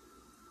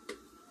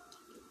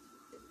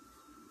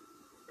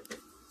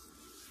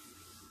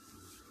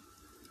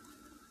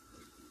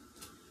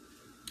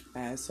 I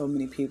had so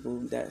many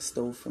people that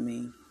stole from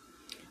me.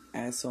 I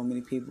had so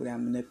many people that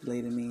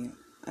manipulated me.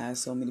 I had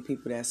so many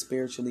people that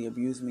spiritually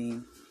abused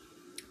me.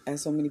 I had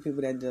so many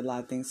people that did a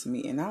lot of things to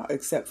me. And I'll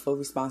accept full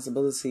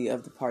responsibility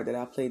of the part that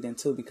I played in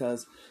too,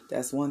 because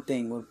that's one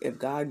thing. If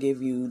God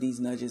give you these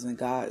nudges and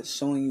God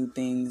showing you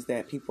things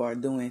that people are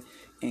doing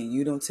and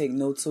you don't take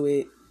note to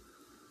it,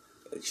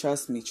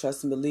 trust me,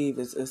 trust and believe,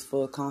 it's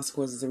full of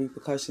consequences and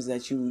repercussions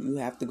that you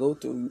have to go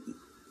through.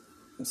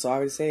 I'm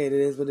sorry to say it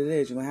is what it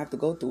is. You're going to have to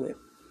go through it.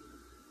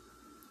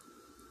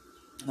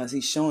 Because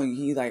he's showing you,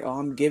 he's like, oh,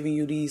 I'm giving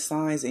you these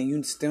signs and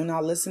you still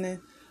not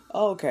listening?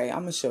 Oh, okay, I'm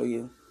going to show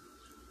you.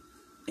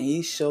 And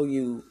he show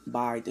you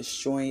by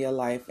destroying your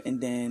life and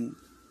then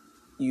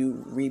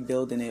you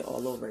rebuilding it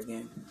all over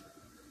again.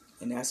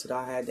 And that's what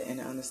I had to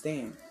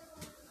understand.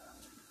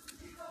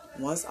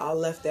 Once I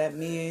left that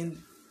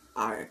man,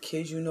 I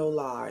kid you no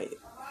lie,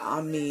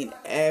 I mean,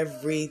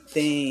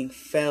 everything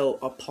fell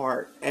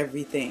apart.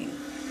 Everything.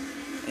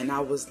 And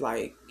I was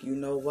like, you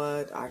know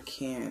what? I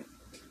can't.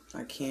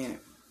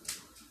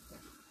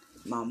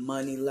 My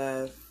money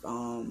left.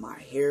 My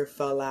hair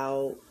fell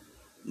out.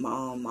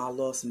 I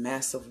lost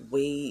massive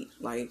weight.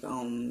 Like,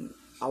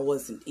 I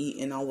wasn't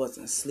eating. I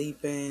wasn't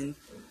sleeping.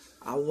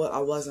 I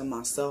wasn't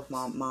myself.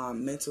 My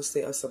mental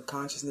state of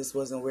subconsciousness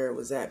wasn't where it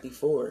was at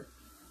before.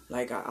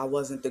 Like, I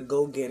wasn't the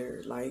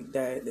go-getter. Like,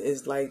 that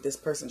is like this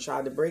person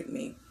tried to break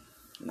me.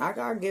 And I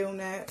gotta give him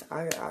that.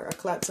 I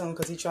clapped to him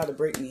because he tried to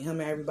break me.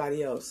 Him and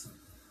everybody else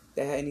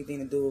that had anything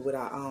to do with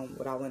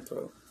what I went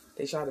through.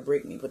 They tried to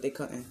break me, but they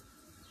couldn't.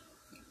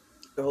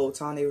 The whole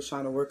time they was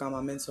trying to work on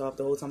my mental health,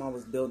 the whole time I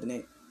was building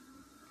it.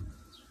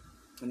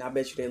 And I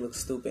bet you they look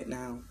stupid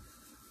now.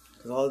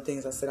 Because all the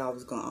things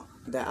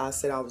that I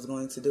said I was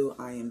going to do,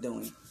 I am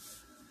doing.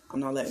 I'm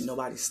not letting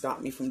nobody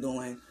stop me from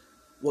doing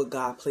what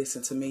God placed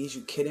into me. Is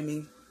you kidding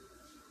me?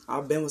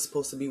 I've been was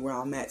supposed to be where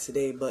I'm at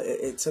today, but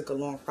it took a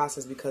long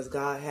process because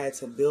God had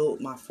to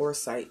build my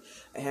foresight.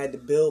 I had to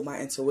build my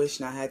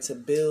intuition. I had to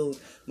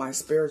build my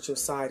spiritual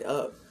side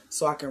up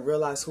so I can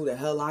realize who the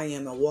hell I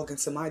am and walk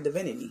into my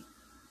divinity.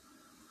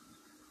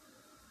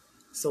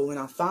 So when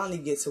I finally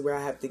get to where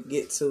I have to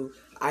get to,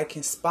 I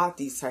can spot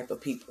these type of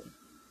people.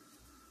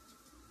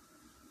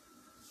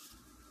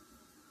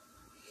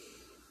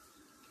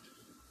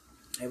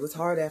 It was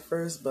hard at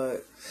first,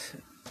 but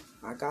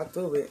I got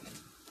through it.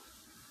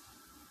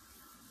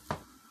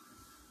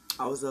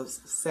 I was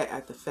upset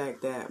at the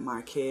fact that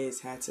my kids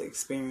had to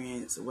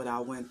experience what I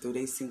went through.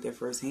 They seen it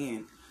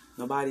firsthand.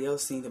 Nobody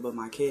else seen it but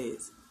my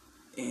kids.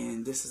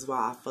 And this is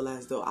why I feel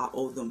as though I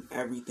owe them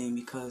everything,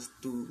 because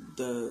through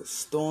the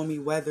stormy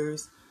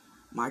weathers,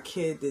 my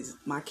kids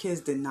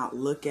did not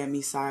look at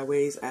me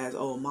sideways as,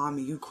 oh,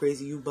 mommy, you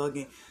crazy, you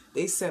bugging.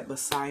 They sat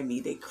beside me.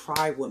 They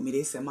cried with me.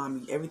 They said,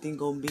 mommy, everything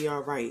gonna be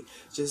all right.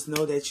 Just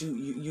know that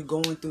you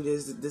going through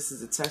this. This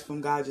is a test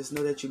from God. Just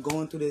know that you're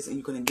going through this and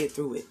you're gonna get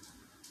through it.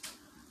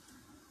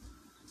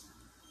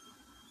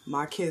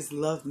 My kids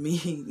love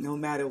me no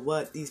matter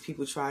what these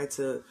people try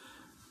to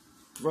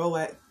throw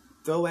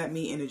at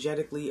me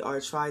energetically,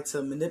 or try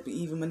to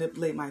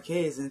manipulate my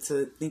kids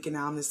into thinking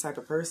that I'm this type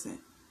of person.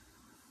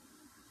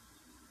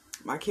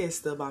 My kids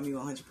still by me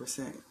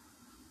 100%.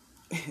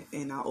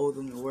 And I owe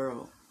them the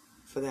world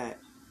for that.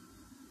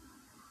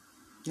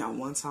 Not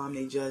one time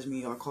they judged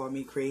me or called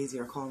me crazy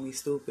or called me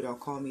stupid or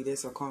called me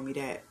this or called me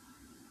that.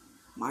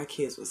 My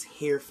kids was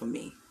here for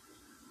me.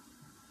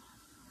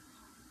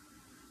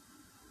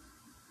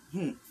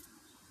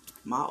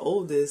 My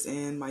oldest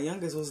and my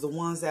youngest was the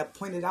ones that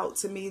pointed out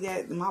to me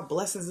that my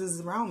blessings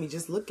is around me.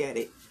 Just look at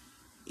it.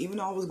 Even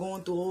though I was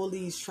going through all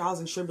these trials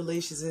and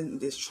tribulations and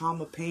this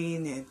trauma,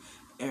 pain,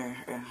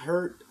 and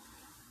hurt,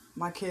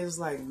 my kids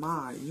like,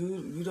 Ma,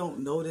 you don't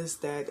notice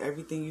that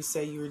everything you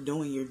say you're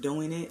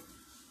doing it?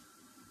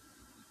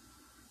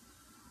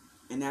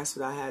 And that's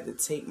what I had to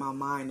take my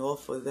mind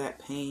off of, that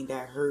pain,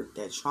 that hurt,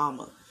 that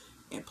trauma,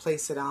 and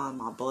place it on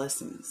my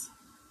blessings.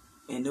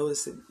 And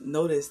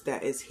notice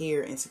that it's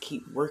here, and to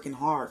keep working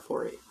hard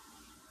for it.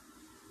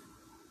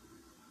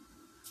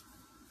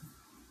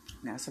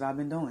 And that's what I've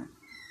been doing.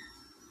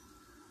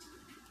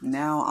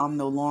 Now I'm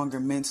no longer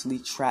mentally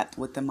trapped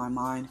within my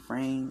mind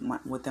frame,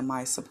 within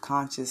my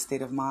subconscious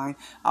state of mind.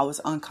 I was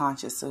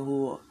unconscious of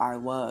who I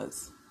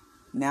was.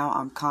 Now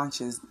I'm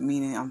conscious,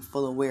 meaning I'm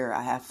full aware.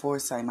 I have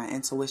foresight. My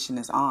intuition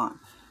is on.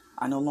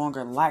 I no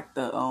longer lack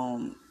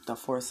the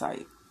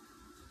foresight.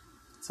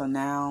 So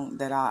now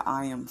that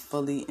I am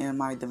fully in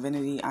my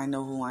divinity, I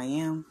know who I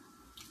am.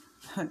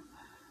 I'm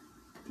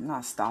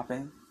not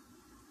stopping.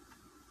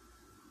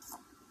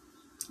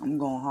 I'm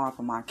going hard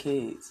for my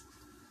kids.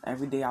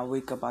 Every day I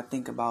wake up, I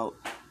think about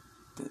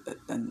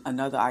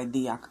another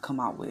idea I could come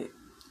out with.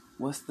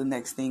 What's the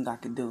next thing I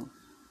could do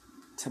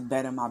to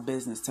better my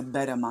business, to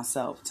better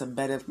myself, to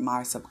better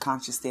my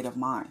subconscious state of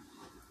mind,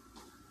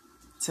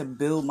 to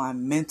build my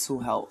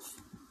mental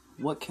health?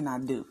 What can I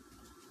do?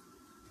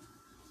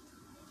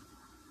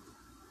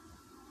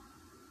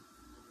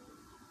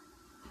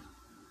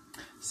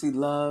 See,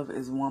 love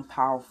is one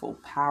powerful,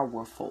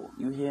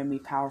 you hear me,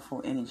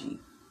 powerful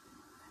energy.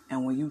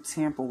 And when you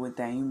tamper with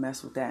that and you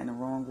mess with that in the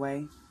wrong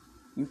way,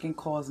 you can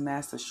cause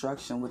mass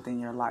destruction within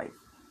your life.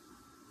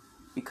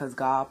 Because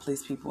God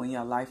placed people in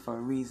your life for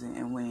a reason.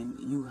 And when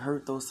you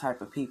hurt those type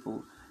of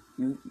people,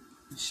 you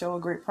show a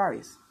great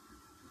price.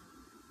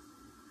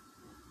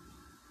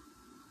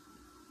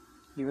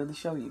 He really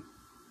show you.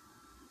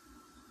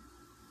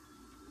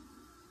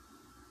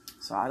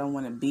 So I don't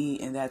want to be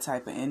in that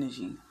type of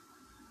energy.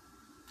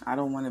 I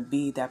don't want to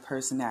be that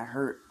person that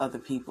hurt other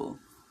people.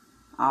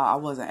 I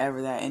wasn't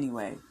ever that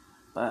anyway.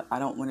 But I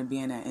don't want to be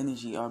in that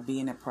energy or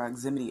be in the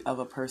proximity of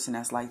a person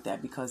that's like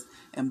that, because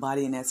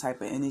embodying that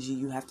type of energy,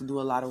 you have to do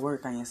a lot of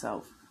work on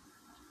yourself.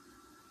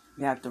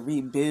 You have to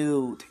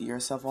rebuild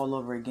yourself all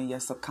over again. Your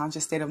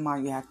subconscious state of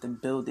mind, you have to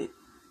build it.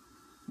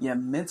 Your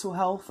mental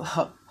health,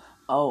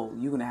 oh,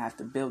 you're going to have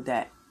to build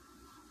that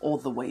all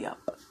the way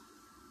up.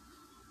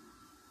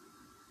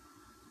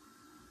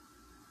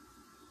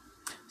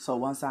 So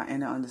once I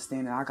enter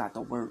understanding, I got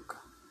to work.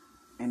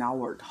 And I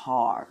worked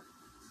hard.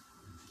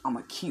 I'm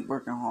going to keep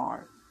working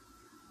hard.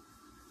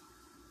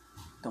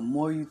 The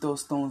more you throw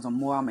stones, the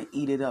more I'm going to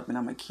eat it up, and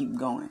I'm going to keep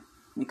going.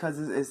 Because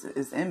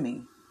it's in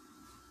me.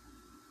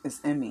 It's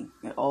in me.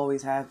 It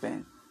always has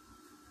been.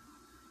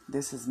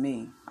 This is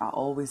me. I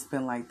always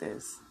been like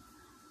this.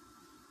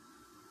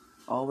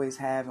 Always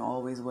have and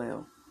always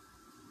will.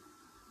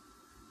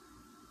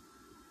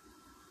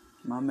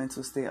 My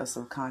mental state of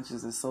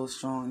subconscious is so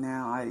strong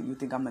now. You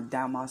think I'm going to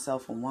doubt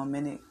myself for 1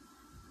 minute?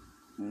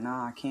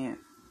 Nah, I can't.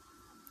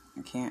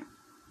 I can't.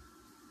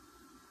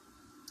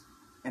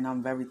 And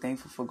I'm very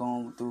thankful for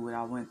going through what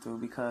I went through,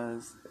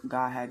 because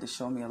God had to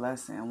show me a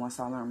lesson. And once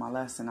I learned my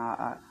lesson,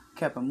 I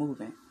kept it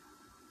moving.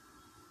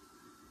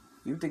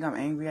 You think I'm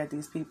angry at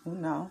these people?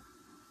 No.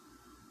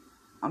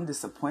 I'm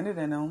disappointed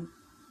in them.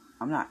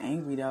 I'm not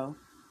angry though,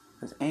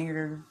 because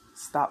anger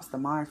stops the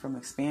mind from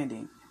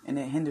expanding and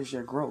it hinders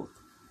your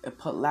growth. It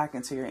put lack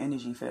into your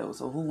energy field.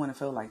 So who want to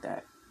feel like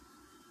that?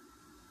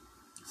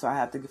 So I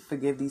have to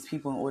forgive these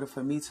people in order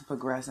for me to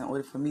progress, in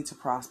order for me to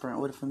prosper, in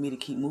order for me to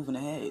keep moving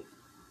ahead.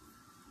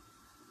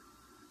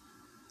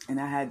 And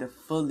I had to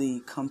fully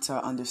come to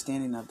an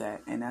understanding of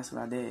that, and that's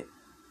what I did.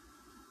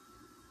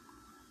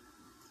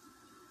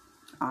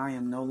 I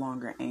am no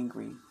longer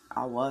angry.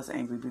 I was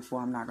angry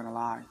before, I'm not going to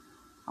lie.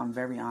 I'm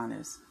very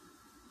honest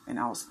and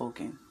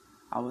outspoken.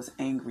 I was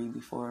angry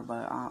before,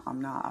 but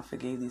I'm not. I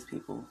forgave these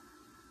people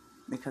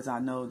because I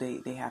know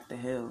they have to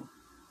heal.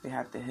 They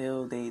have to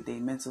heal their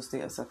mental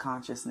state of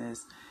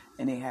subconsciousness,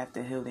 and they have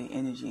to heal their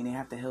energy, and they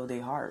have to heal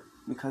their heart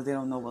because they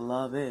don't know what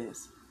love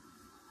is.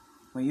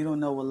 When you don't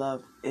know what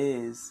love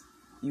is,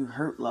 you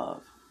hurt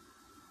love.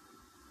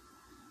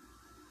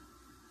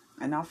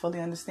 And I fully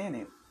understand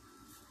it.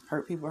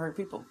 Hurt people hurt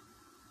people.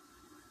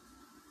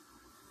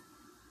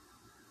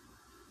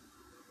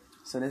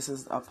 So this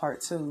is a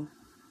part 2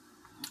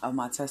 of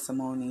my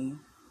testimony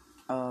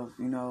of,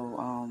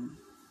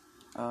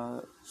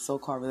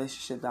 so-called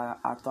relationship that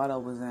I thought I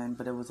was in,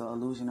 but it was an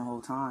illusion the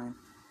whole time.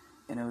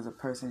 And it was a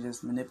person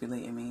just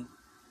manipulating me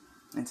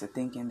into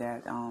thinking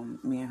that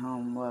me and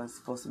him was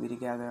supposed to be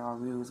together, or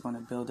we was going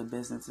to build a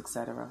business,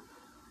 etc.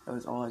 It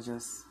was all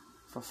just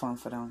for fun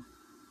for them.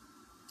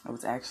 It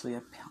was actually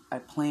a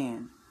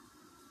plan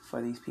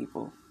for these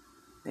people.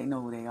 They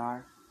know who they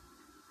are.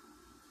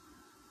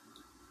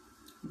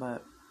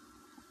 But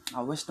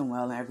I wish them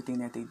well in everything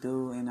that they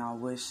do, and I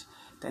wish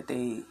that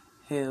they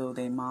heal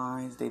their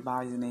minds, their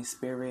bodies, and their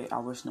spirit. I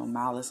wish no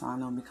malice on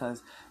them,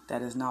 because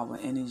that is not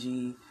what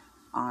energy,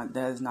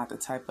 that is not the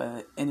type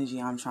of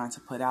energy I'm trying to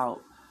put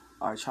out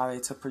or try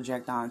to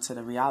project onto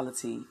the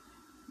reality.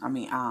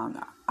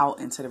 Out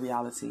into the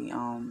reality.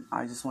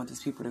 I just want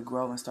these people to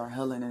grow and start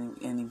healing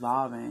and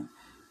evolving.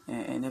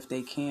 And if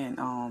they can,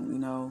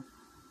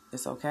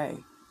 it's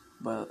okay.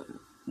 But as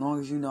long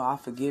as you know I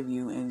forgive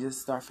you, and just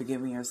start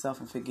forgiving yourself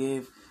and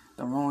forgive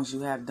the wrongs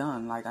you have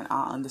done. Like,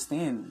 I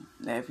understand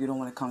that if you don't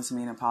want to come to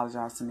me and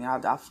apologize to me,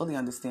 I fully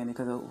understand it,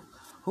 because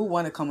who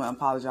want to come and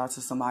apologize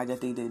to somebody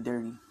that they did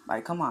dirty?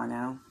 Like, come on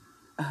now.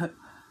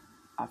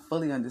 I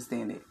fully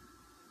understand it.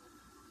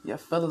 Your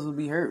feelings will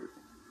be hurt.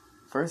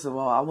 First of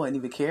all, I wouldn't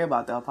even care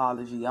about the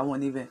apology.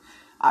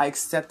 I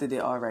accepted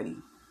it already.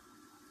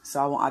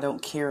 So I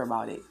don't care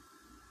about it.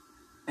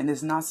 And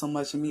it's not so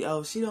much in me,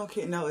 oh, she don't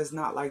care. No, it's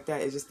not like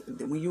that. It's just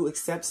when you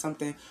accept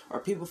something or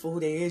people for who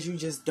they is, you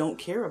just don't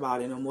care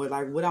about it no more.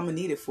 Like, what I'm going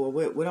to need it for,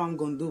 what I'm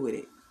going to do with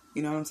it.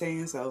 You know what I'm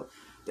saying? So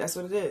that's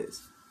what it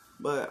is.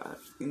 But,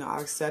 I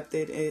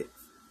accepted it,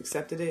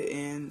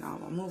 and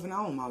I'm moving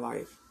on in my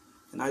life.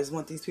 And I just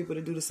want these people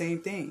to do the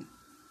same thing.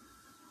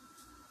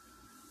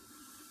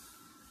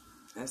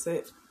 That's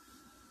it.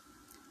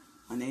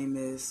 My name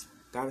is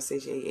Goddess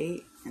Sage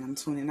 88, and I'm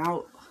tuning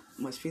out.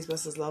 Much peace,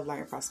 blessings, love, light,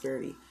 and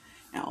prosperity.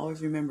 And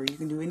always remember, you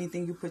can do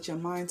anything you put your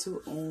mind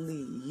to.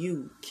 Only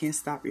you can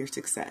stop your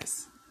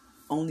success.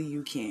 Only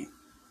you can.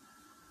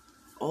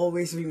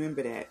 Always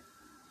remember that.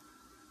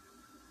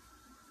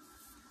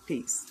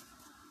 Peace.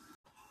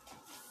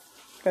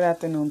 Good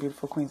afternoon,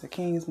 beautiful queens and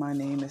kings. My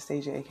name is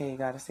Stasia, aka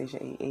Goddess Stasia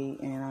 88,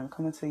 and I'm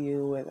coming to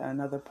you with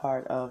another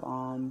part of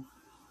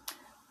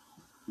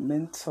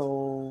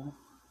mental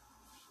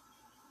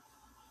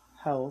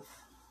health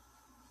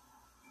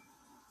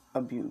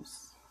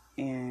abuse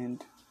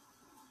and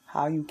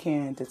how you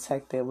can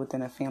detect it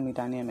within a family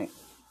dynamic.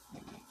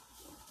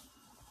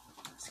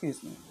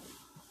 Excuse me.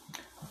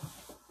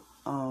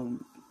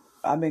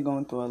 I've been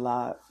going through a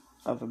lot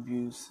of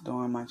abuse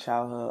during my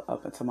childhood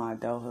up into my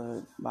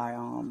adulthood by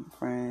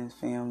friends,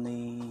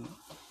 family,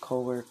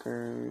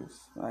 co-workers,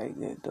 like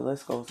the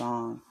list goes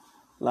on,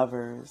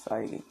 lovers,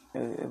 like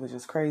it was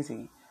just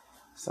crazy.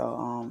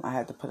 So I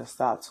had to put a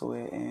stop to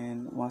it,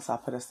 and once I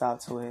put a stop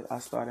to it, I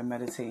started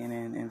meditating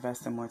and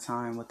investing more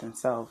time within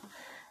self,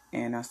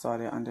 and I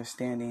started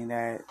understanding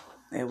that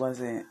it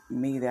wasn't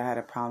me that had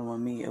a problem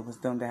with me, it was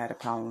them that had a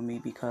problem with me,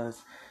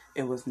 because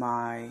it was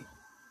my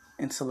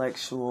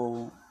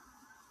intellectual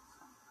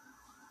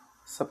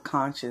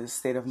subconscious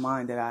state of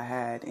mind that I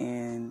had,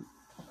 and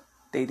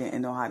they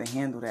didn't know how to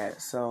handle that.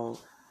 So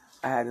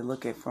I had to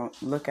look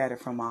at it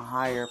from a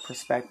higher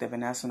perspective,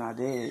 and that's when I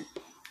did.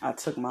 I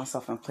took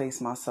myself and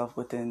placed myself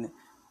within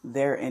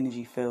their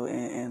energy field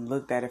and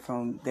looked at it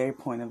from their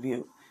point of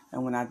view.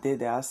 And when I did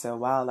that, I said,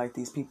 wow, like,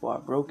 these people are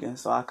broken.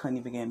 So I couldn't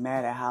even get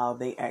mad at how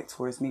they act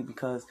towards me,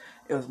 because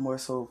it was more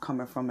so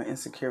coming from an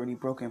insecurity,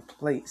 broken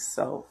place.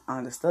 So I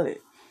understood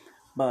it.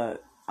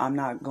 But I'm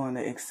not going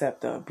to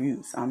accept the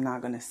abuse. I'm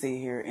not going to sit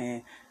here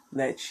and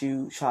let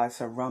you try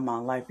to run my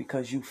life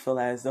because you feel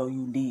as though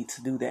you need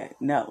to do that.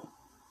 No,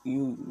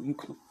 you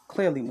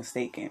clearly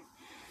mistaken.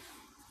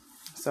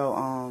 So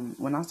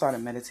when I started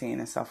meditating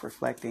and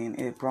self-reflecting,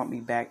 it brought me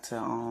back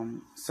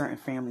to certain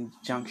family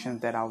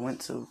junctions that I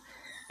went to,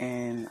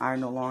 and I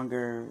no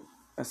longer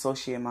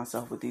associate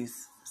myself with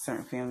these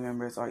certain family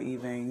members, or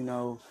even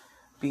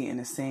be in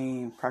the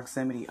same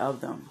proximity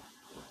of them.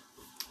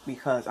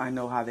 because I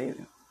know how they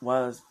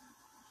was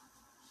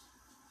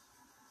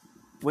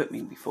with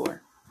me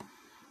before.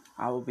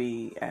 I would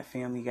be at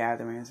family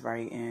gatherings,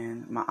 right?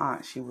 And my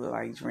aunt, she would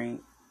like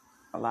drink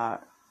a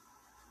lot.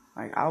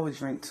 Like I would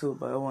drink too,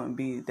 but it wouldn't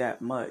be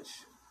that much.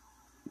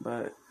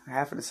 But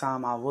half of the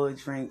time I would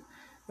drink,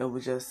 it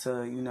was just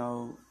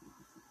to,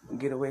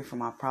 get away from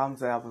my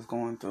problems that I was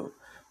going through.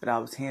 But I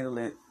was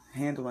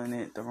handling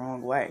it the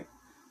wrong way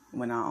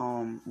when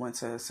I went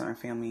to certain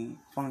family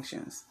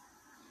functions.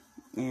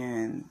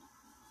 And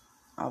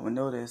I would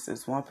notice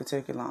this one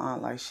particular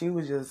aunt, like she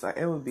was just like,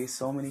 it would be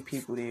so many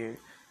people there.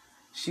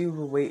 She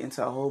would wait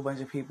until a whole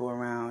bunch of people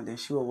around, and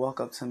she would walk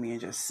up to me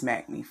and just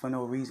smack me for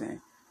no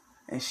reason.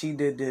 And she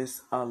did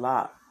this a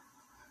lot.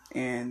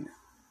 And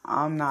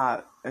I'm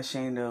not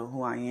ashamed of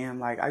who I am.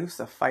 Like, I used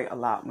to fight a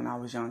lot when I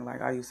was young.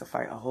 Like, I used to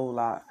fight a whole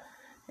lot.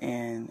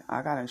 And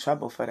I got in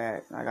trouble for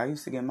that. Like, I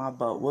used to get my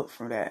butt whooped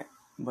for that.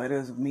 But it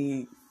was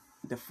me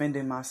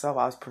defending myself.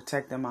 I was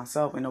protecting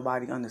myself, and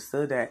nobody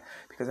understood that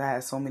because I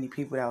had so many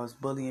people that was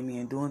bullying me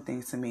and doing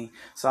things to me.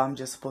 So I'm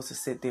just supposed to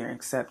sit there and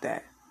accept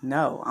that.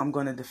 No, I'm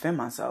going to defend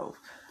myself.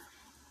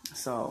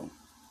 So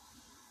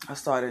I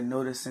started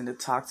noticing the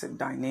toxic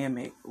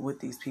dynamic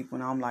with these people,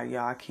 and I'm like,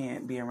 yo, I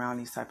can't be around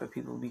these type of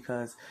people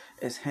because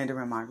it's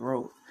hindering my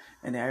growth.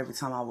 And then every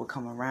time I would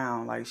come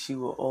around, like, she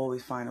would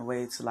always find a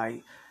way to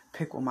like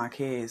pick with my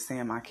kids,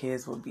 saying my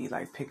kids would be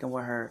like picking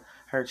with her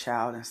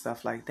child and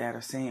stuff like that,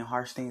 or saying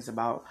harsh things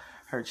about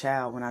her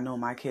child, when I know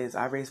my kids,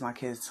 I raised my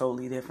kids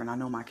totally different. I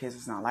know my kids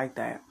is not like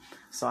that.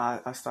 So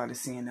I started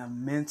seeing the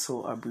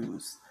mental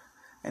abuse.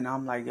 And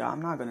I'm like, yo,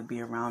 I'm not going to be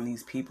around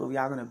these people.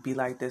 Y'all going to be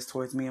like this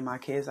towards me and my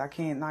kids. I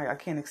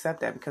can't accept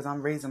that because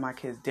I'm raising my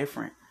kids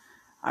different.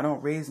 I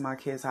don't raise my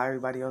kids how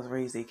everybody else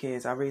raised their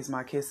kids. I raise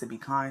my kids to be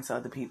kind to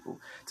other people,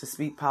 to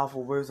speak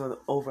powerful words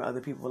over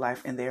other people's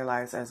life and their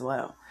lives as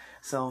well.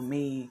 So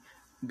me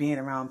being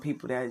around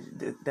people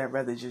that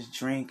rather just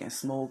drink and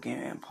smoke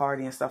and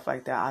party and stuff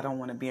like that, I don't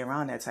want to be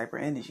around that type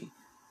of energy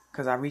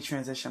because I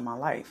retransition my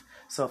life.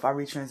 So if I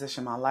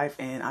retransition my life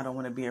and I don't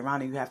want to be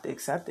around it, you have to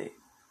accept it.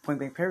 Point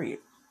blank, period.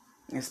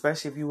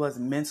 Especially if you was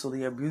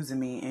mentally abusing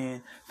me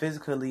and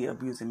physically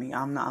abusing me,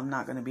 I'm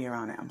not gonna be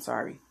around it. I'm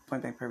sorry.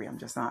 Point blank, period. I'm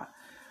just not.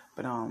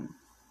 But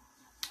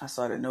I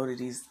started noting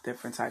these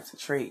different types of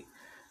trait.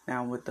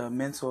 Now with the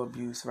mental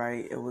abuse,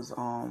 right? It was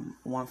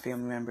one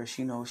family member.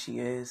 She knows she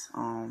is.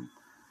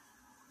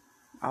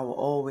 I will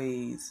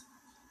always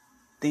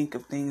think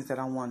of things that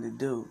I wanted to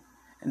do,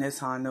 and that's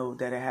how I know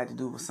that it had to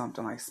do with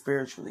something like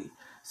spiritually.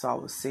 So I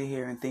would sit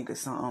here and think of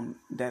something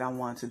that I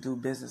wanted to do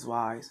business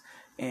wise,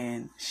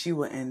 and she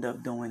would end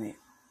up doing it.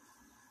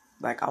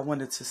 Like I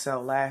wanted to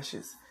sell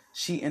lashes.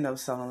 She ended up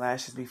selling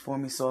lashes before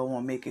me, so it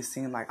won't make it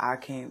seem like I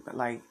came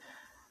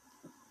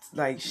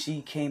like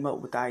she came up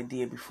with the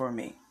idea before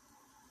me.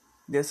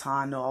 This how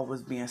I know I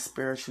was being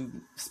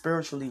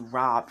spiritually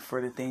robbed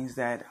for the things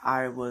that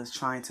I was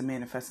trying to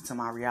manifest into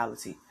my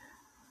reality.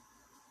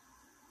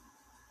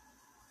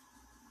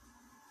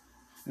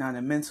 Now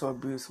the mental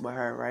abuse with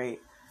her, right?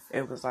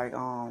 It was like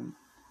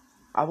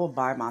I would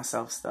buy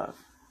myself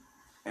stuff,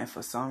 and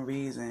for some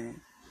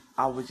reason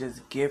I would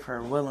just give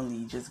her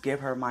willingly, just give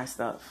her my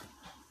stuff.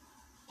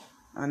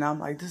 And I'm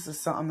like, this is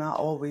something I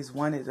always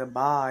wanted to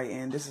buy,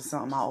 and this is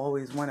something I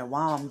always wanted.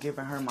 Why I'm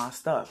giving her my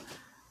stuff?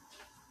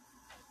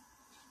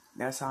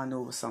 That's how I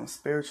knew it was something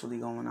spiritually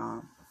going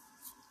on.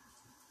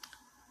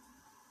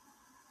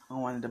 I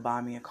wanted to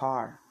buy me a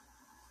car,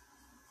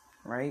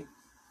 right?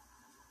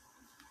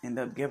 End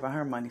up giving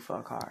her money for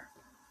a car.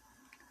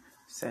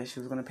 Said she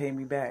was going to pay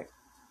me back.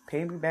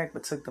 Paid me back,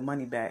 but took the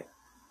money back.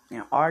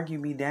 And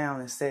argued me down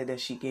and said that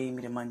she gave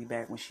me the money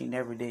back when she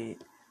never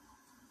did.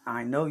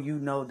 I know you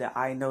know that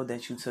I know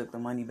that you took the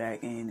money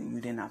back and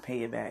you did not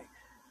pay it back.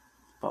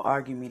 But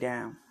argue me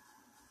down,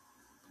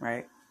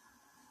 right?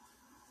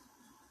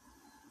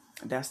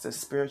 That's the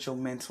spiritual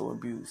mental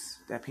abuse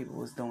that people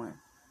was doing.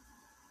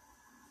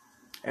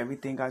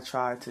 Everything I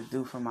tried to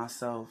do for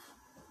myself,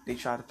 they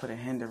tried to put a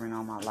hindrance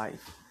on my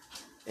life.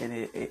 And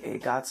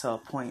it got to a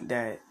point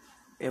that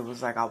it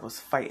was like I was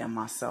fighting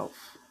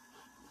myself.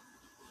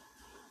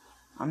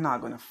 I'm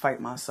not going to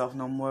fight myself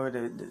no more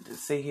to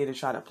sit here to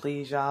try to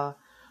please y'all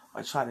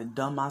or try to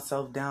dumb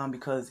myself down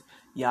because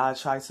y'all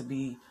try to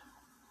be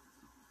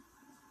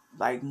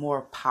like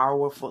more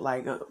powerful,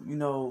 like,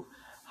 how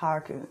I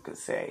could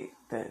say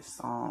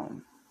this.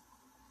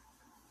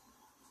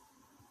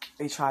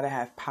 They try to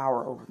have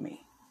power over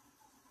me.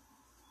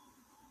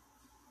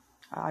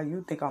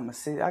 You think I'm going to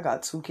sit? I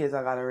got 2 kids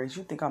I got to raise.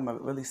 You think I'm going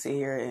to really sit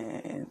here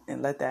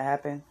and let that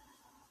happen?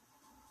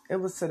 It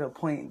was to the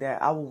point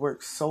that I would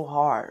work so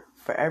hard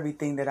for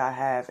everything that I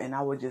have, and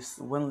I would just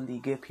willingly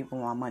give people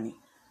my money.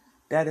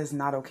 That is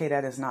not okay.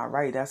 That is not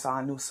right. That's how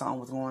I knew something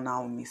was going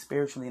on with me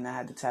spiritually, and I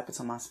had to tap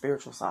into my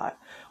spiritual side.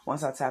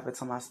 Once I tapped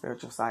into my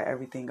spiritual side,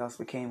 everything else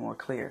became more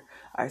clear.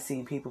 I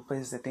seen people,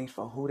 places, and things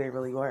for who they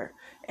really were,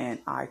 and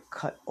I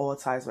cut all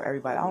ties with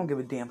everybody. I don't give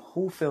a damn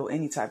who feel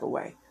any type of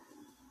way.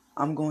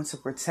 I'm going to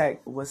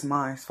protect what's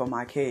mine for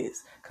my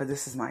kids, because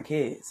this is my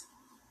kids.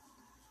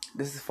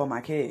 This is for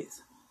my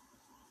kids.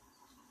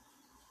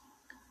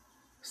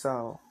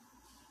 So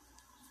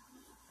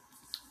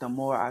the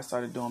more I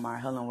started doing my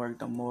healing work,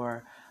 the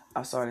more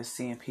I started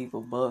seeing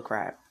people bug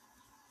crap.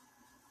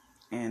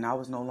 And I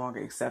was no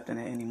longer accepting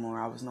it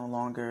anymore. I was no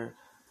longer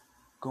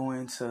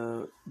going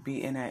to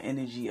be in that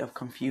energy of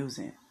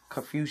confusion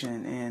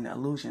and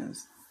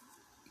illusions.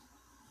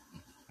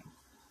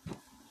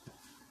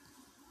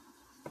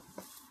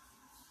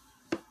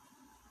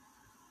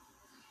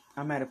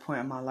 I'm at a point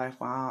in my life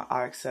where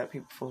I accept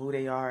people for who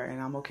they are,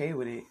 and I'm okay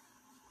with it.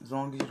 As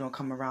long as you don't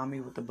come around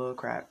me with the bull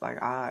crap,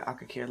 like I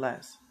could care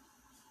less.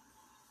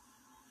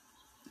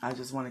 I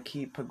just want to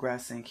keep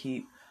progressing,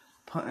 keep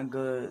putting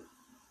good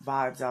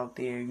vibes out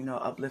there,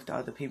 uplifting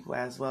other people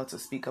as well to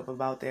speak up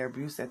about their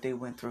abuse that they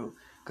went through.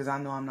 Because I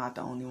know I'm not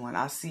the only one.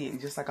 I see it,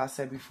 just like I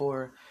said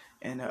before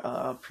in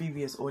a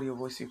previous audio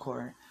voice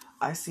recording.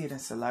 I see it in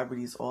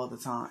celebrities all the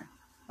time.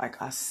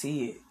 Like, I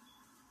see it.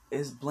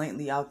 It's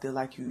blatantly out there.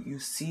 Like, you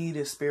see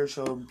the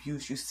spiritual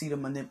abuse, you see the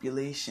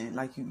manipulation,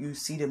 like you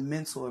see the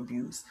mental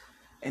abuse,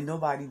 and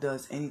nobody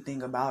does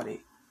anything about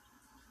it.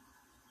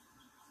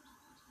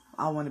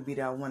 I want to be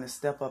that one to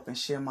step up and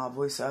share my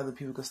voice so other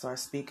people can start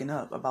speaking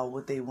up about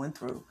what they went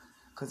through,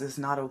 because it's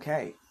not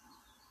okay.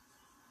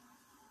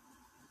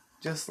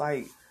 Just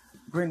like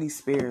Britney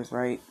Spears,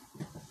 right?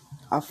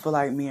 I feel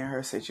like me and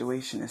her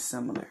situation is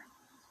similar.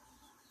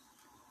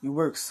 You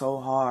work so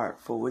hard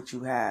for what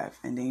you have,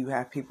 and then you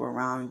have people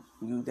around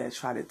you that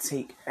try to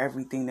take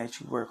everything that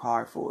you work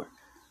hard for.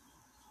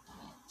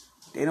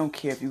 They don't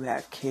care if you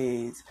have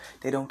kids.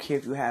 They don't care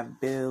if you have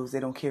bills. They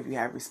don't care if you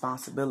have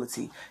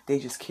responsibility. They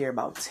just care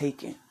about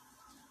taking.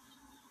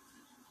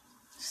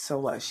 So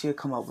what? She'll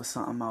come up with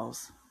something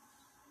else.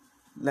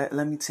 Let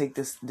me take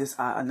this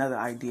another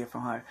idea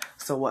from her.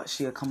 So what?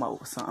 She'll come up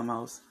with something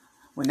else.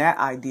 When that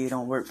idea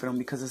don't work for them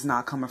because it's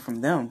not coming from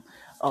them,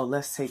 oh,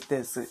 let's take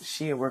this.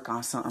 She'll work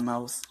on something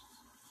else.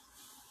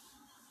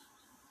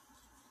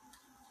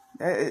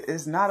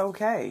 It's not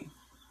okay.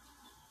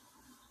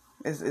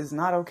 It's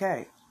not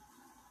okay.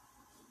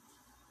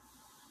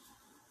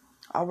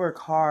 I work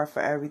hard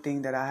for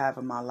everything that I have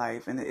in my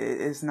life, and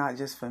it's not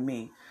just for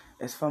me.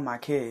 It's for my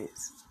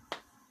kids.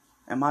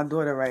 And my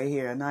daughter right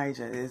here,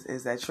 Nija,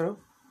 is that true?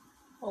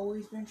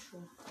 Always been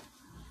true.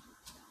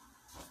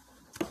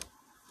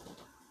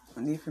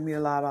 No need for me to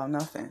lie about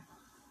nothing.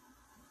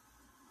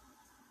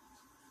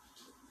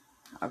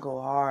 I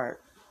go hard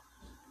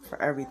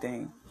for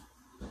everything.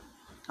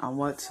 I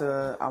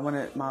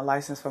wanted my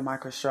license for my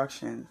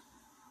construction,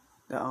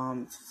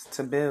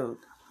 to build.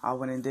 I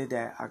went and did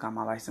that. I got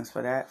my license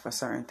for that, for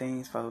certain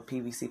things, for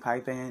PVC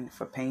piping,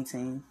 for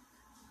painting.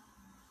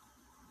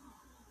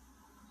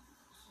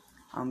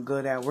 I'm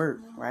good at work,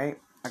 right?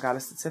 I got a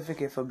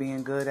certificate for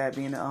being good at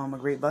being a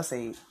great bus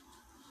aide.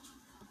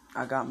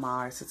 I got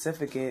my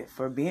certificate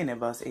for being a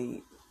bus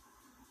aide.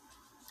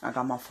 I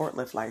got my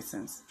forklift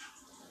license.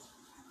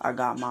 I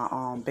got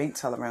my bank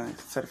teller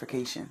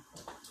certification.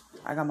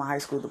 I got my high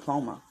school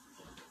diploma.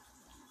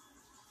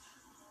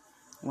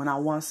 When I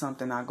want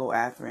something, I go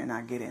after it and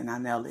I get it and I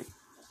nail it.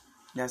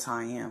 That's how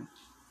I am.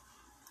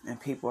 And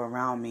people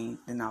around me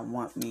do not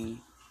want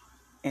me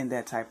in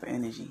that type of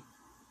energy.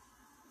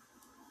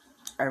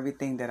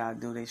 Everything that I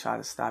do, they try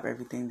to stop.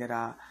 Everything that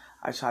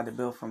I try to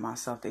build for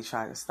myself, they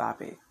try to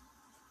stop it.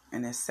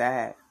 And it's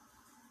sad.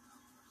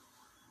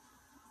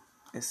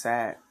 It's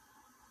sad.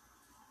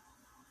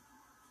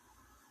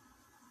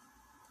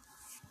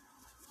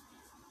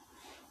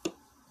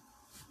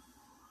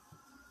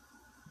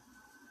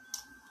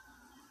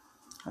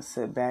 I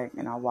sit back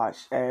and I watch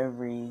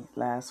every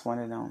last one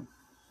of them.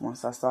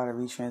 Once I started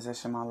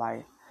retransitioning my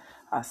life,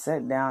 I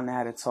sat down and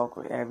had a talk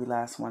with every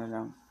last one of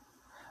them.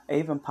 I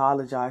even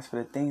apologized for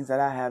the things that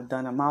I have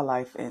done in my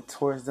life and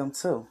towards them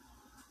too,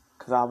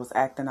 because I was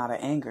acting out of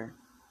anger.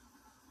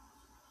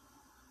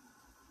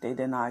 They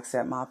did not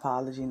accept my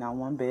apology, not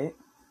one bit,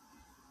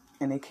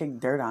 and they kicked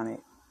dirt on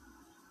it.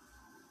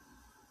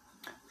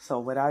 So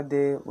what I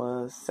did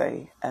was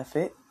say, F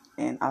it,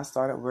 and I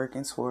started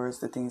working towards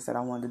the things that I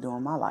wanted to do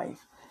in my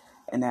life.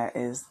 And that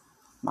is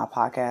my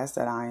podcast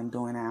that I am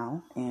doing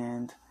now,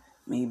 and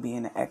me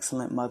being an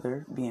excellent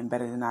mother, being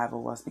better than I ever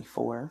was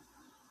before.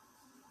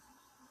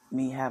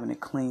 Me having a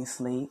clean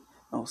slate,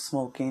 no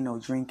smoking, no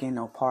drinking,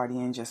 no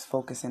partying, just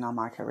focusing on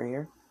my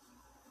career.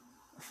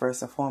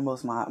 First and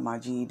foremost, my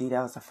GED,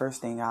 that was the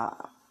first thing I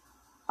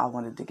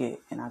wanted to get,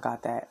 and I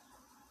got that.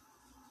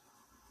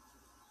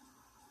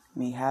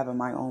 Me having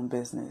my own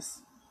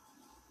business.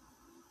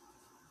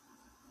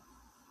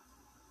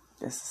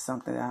 This is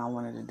something that I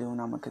wanted to do,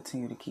 and I'm going to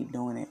continue to keep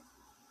doing it.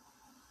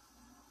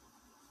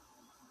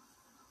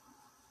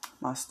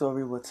 My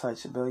story will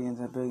touch billions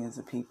and billions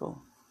of people.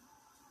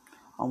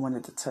 I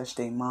wanted to touch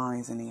their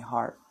minds and their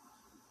heart,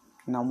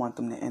 and I want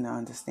them to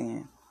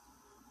understand.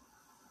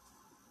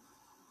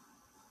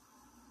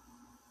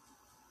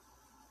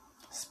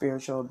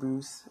 Spiritual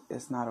abuse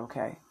is not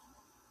okay.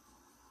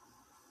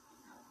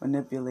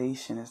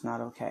 Manipulation is not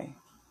okay.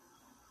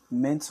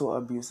 Mental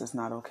abuse is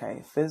not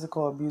okay.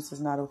 Physical abuse is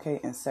not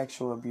okay, and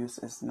sexual abuse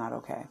is not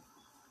okay.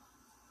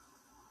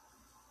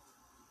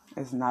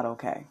 It's not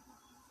okay.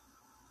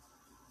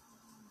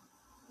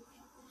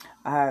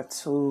 I have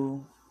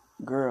two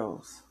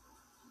girls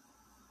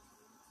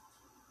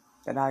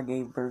that I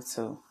gave birth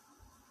to.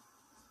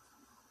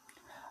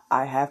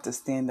 I have to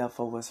stand up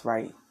for what's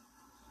right.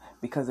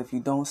 Because if you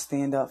don't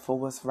stand up for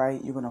what's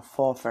right, you're going to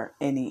fall for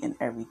any and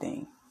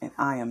everything. And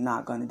I am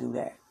not going to do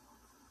that.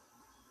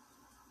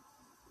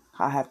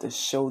 I have to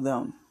show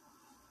them.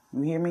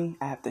 You hear me?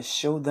 I have to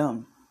show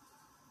them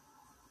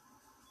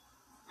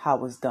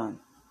how it's done.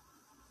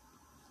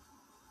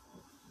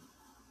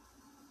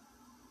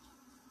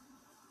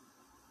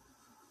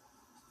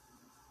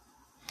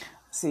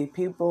 See,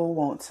 people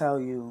won't tell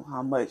you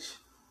how much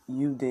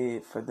you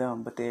did for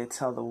them, but they'll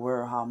tell the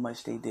world how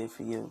much they did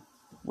for you,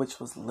 which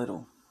was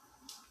little.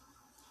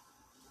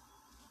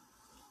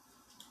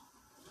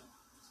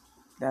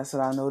 That's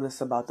what I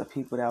noticed about the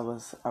people that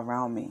was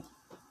around me.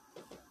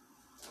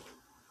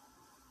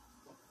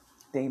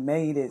 They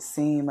made it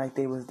seem like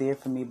they was there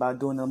for me by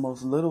doing the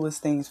most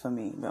littlest things for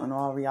me. But in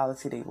all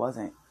reality, they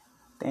wasn't.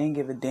 They didn't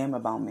give a damn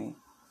about me.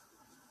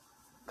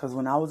 Because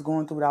when I was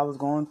going through what I was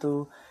going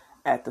through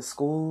at the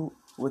school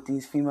with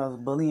these females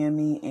bullying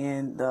me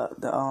and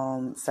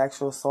the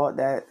sexual assault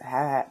that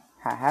had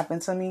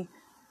happened to me,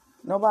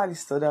 nobody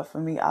stood up for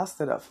me. I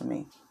stood up for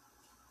me.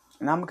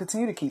 And I'm going to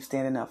continue to keep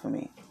standing up for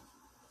me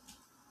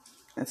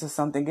until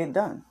something get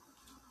done.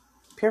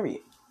 Period.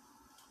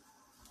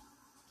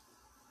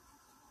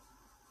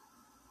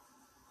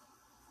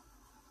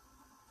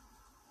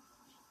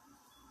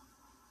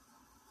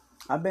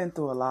 I've been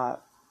through a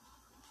lot,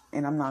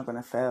 and I'm not going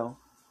to fail.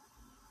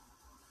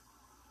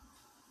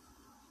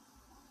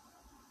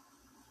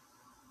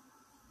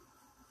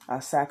 I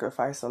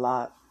sacrificed a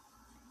lot,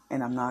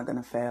 and I'm not going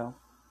to fail.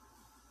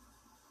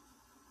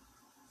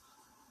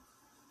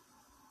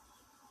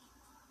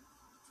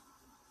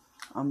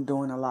 I'm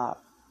doing a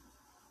lot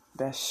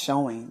that's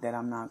showing that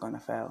I'm not going to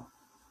fail.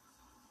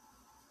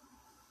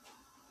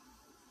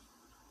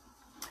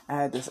 I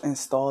had to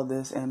install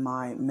this in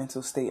my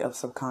mental state of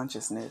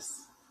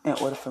subconsciousness in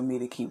order for me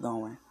to keep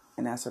going.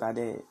 And that's what I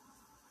did.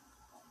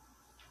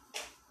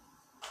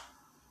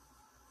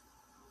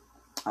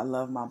 I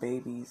love my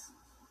babies.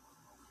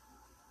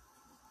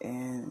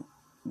 And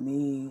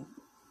me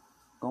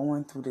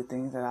going through the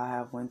things that I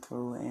have went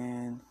through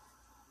and,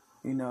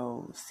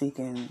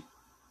 seeking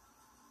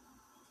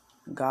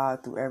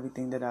God through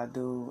everything that I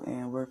do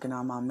and working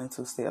on my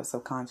mental state of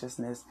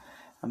subconsciousness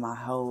and my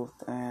health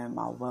and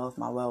my wealth,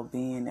 my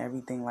well-being,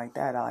 everything like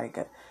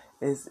that.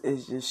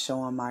 It's just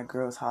showing my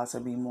girls how to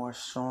be more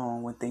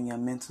strong within your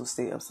mental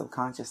state of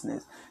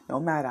subconsciousness. No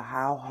matter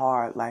how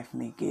hard life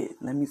may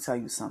get, let me tell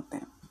you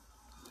something.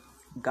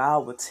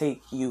 God will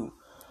take you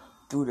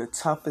through the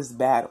toughest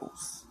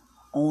battles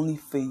only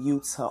for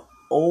you to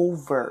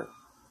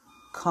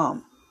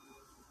overcome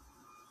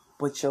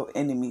what your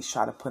enemies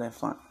try to put in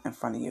front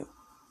of you.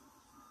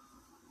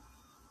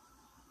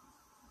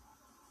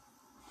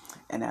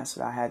 And that's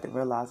what I had to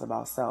realize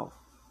about self.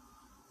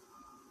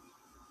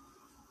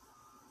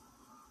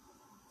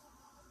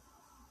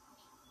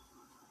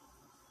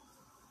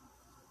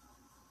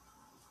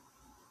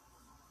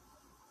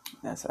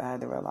 That's what I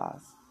had to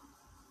realize.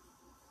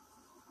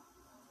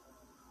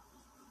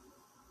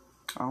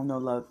 I'm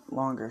no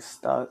longer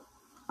stuck.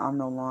 I'm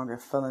no longer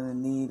feeling the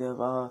need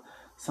of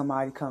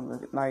somebody coming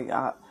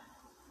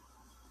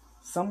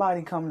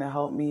to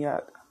help me.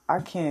 I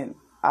can't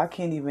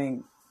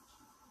even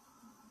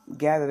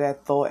gather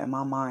that thought in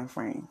my mind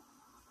frame.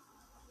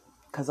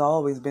 Because I've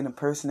always been a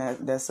person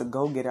that's a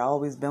go-getter. I've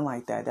always been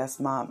like that. That's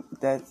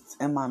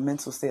in my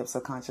mental state of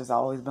subconscious. I've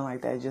always been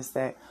like that. Just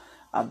that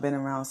I've been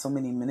around so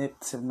many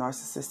manipulative,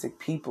 narcissistic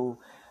people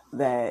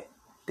that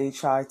they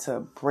try to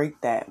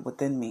break that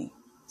within me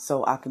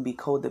so I can be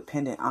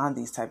codependent on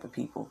these type of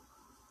people.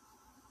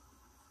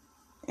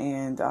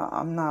 And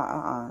I'm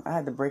not, I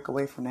had to break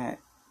away from that.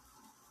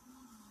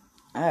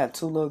 I have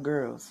 2 little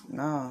girls.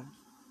 No,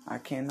 I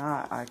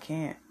cannot. I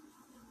can't.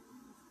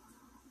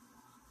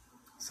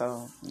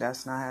 So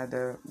that's when I had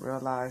to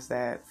realize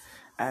that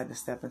I had to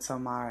step into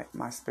my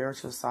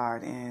spiritual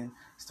side and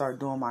start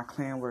doing my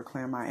clearing work,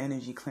 clearing my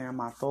energy, clearing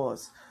my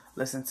thoughts,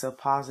 listen to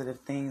positive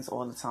things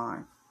all the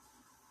time.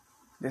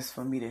 This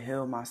for me to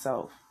heal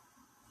myself.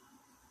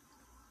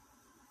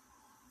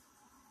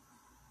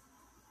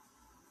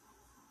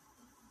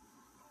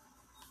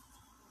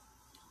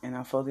 And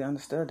I fully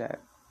understood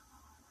that.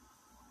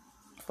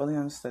 Fully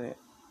understood it.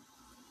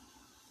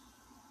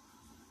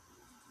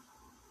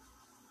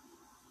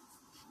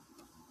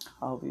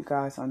 I hope you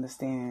guys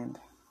understand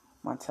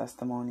my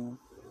testimony.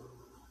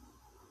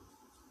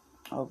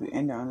 I hope you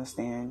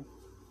understand.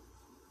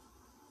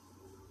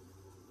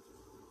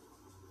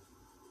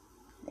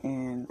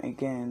 And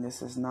again,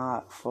 this is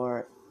not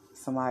for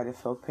somebody to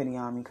feel pity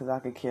on me because I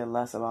could care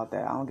less about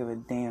that. I don't give a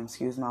damn.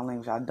 Excuse my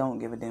language. I don't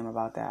give a damn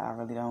about that. I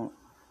really don't.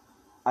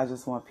 I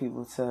just want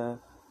people to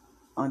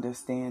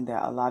understand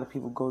that a lot of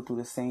people go through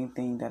the same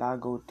thing that I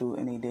go through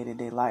in their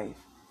day-to-day life.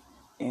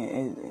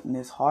 And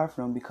it's hard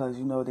for them because,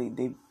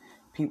 they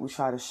people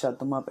try to shut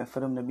them up and for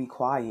them to be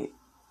quiet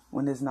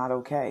when it's not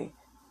okay.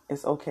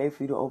 It's okay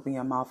for you to open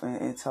your mouth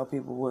and tell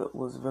people what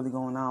was really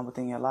going on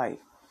within your life.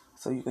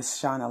 so you can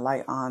shine a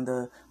light on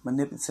the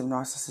manipulative,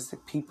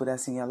 narcissistic people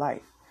that's in your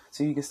life,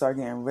 so you can start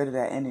getting rid of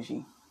that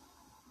energy.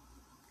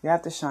 You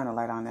have to shine a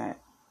light on that.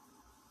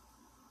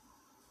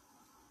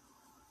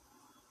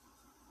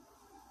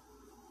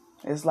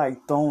 It's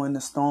like throwing the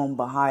stone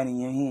behind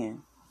in your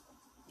hand.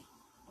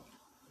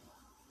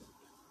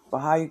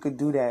 But how you could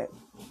do that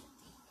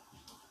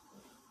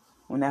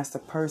when that's the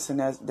person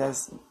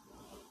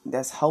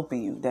that's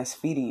helping you, that's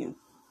feeding you?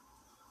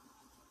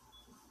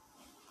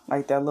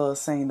 Like that little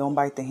saying, don't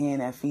bite the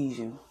hand that feeds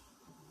you.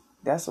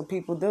 That's what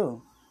people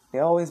do. They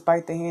always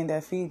bite the hand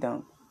that feeds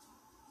them.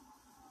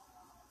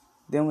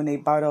 Then when they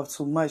bite off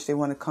too much, they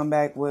want to come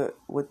back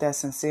with that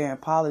sincere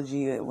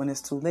apology when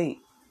it's too late.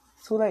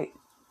 It's too late.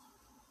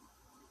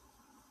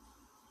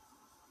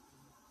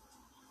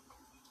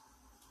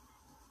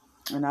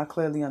 And I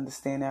clearly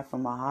understand that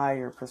from a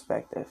higher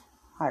perspective.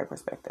 I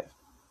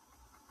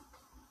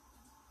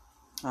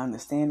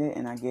understand it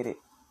and I get it.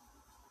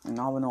 And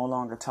I will no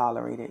longer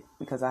tolerate it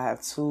because I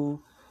have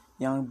two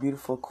young,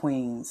 beautiful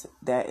queens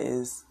that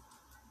is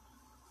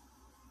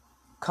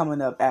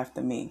coming up after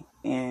me.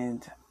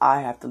 And I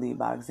have to lead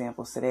by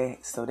example. So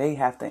they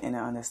have to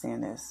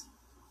understand this.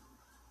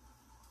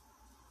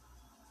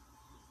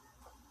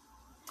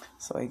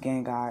 So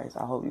again, guys,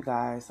 I hope you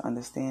guys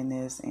understand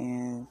this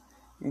and,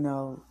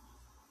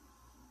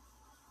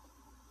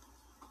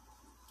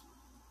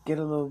 get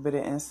a little bit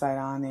of insight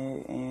on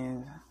it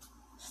and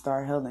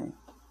start healing.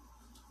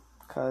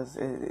 Because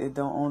it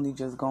don't only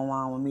just go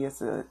on with me.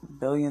 It's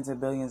billions and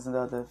billions of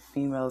other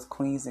females,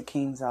 queens, and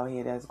kings out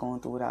here that's going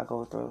through what I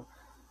go through.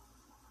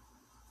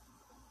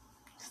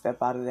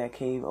 Step out of that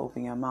cave,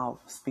 open your mouth,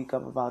 speak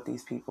up about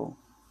these people.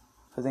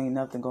 Because ain't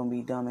nothing going to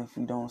be done if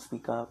you don't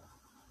speak up.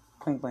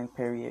 Point blank,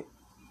 period.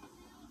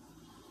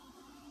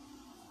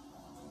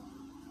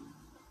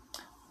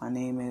 My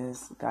name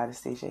is Goddess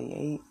Stage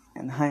 88,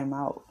 and I am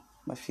out.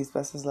 My peace,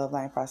 blessings, love,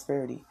 light, and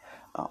prosperity.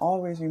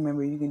 Always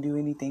remember, you can do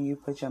anything you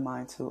put your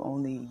mind to.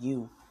 Only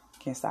you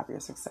can stop your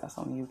success.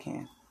 Only you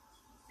can.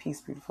 Peace,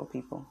 beautiful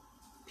people.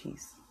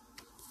 Peace.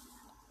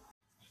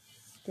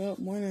 Good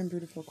morning,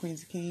 beautiful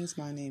queens and kings.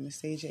 My name is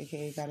Sage,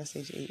 aka Goddess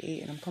Sage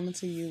 88, and I'm coming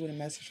to you with a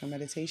message from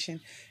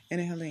meditation,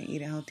 inner healing,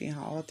 eating healthy, and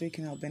how all three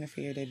can help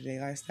benefit your day-to-day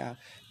lifestyle.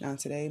 Now,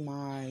 today,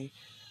 my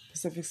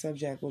specific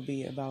subject will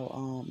be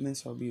about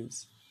mental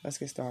abuse. Let's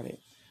get started.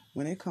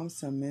 When it comes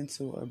to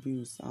mental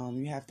abuse,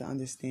 you have to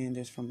understand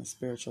this from a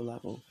spiritual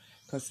level,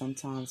 because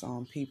sometimes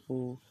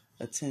people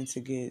tend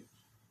to get,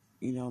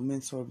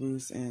 mental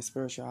abuse and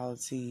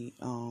spirituality.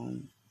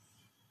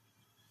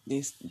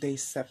 They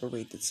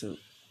separate the two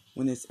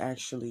when it's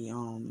actually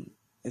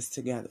it's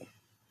together.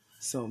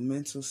 So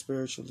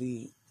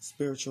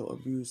spiritual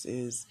abuse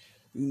is,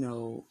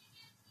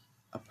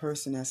 a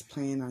person that's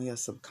playing on your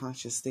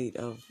subconscious state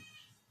of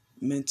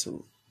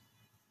mental.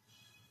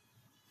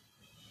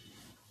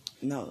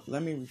 No,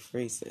 let me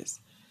rephrase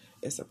this.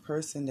 It's a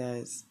person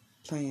that's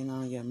playing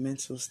on your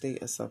mental state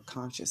of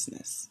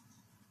subconsciousness.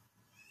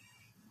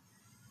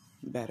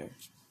 Better.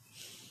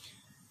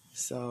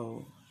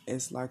 So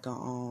it's like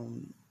a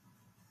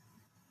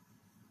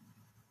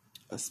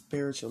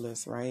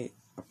spiritualist, right?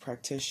 A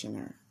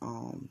practitioner.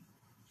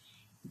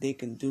 They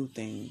can do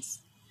things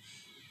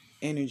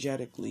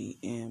energetically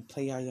and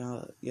play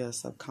on your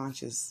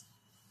subconscious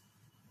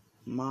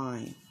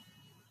mind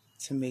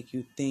to make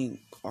you think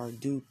or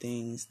do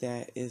things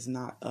that is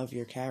not of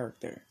your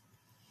character.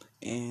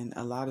 And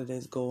a lot of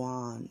this go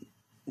on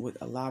with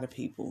a lot of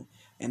people,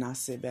 and I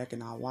sit back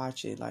and I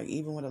watch it, like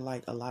even with a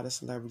lot of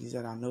celebrities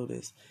that I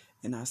notice,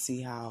 and I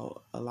see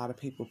how a lot of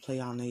people play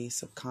on their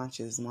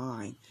subconscious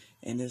mind,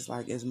 and it's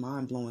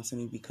mind blowing to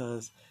me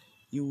because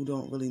you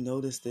don't really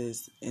notice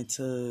this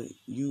until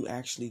you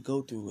actually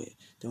go through it.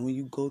 Then when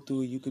you go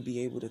through it, you could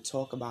be able to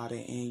talk about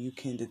it, and you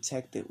can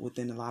detect it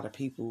within a lot of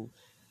people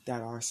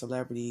that are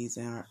celebrities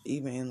and are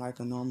even in like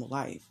a normal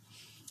life.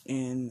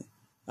 And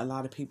a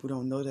lot of people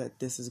don't know that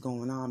this is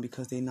going on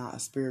because they're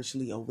not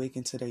spiritually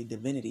awakened to their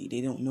divinity.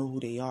 They don't know who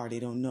they are. They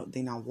don't know.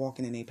 They're not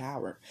walking in their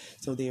power.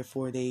 So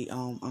therefore, they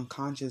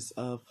unconscious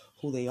of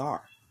who they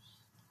are.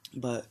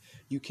 But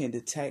you can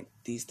detect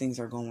these things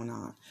are going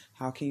on.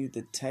 How can you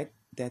detect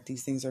that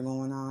these things are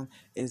going on?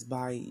 Is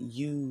by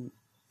you.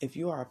 If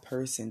you are a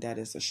person that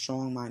is a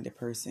strong-minded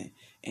person,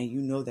 and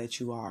you know that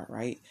you are,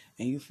 right,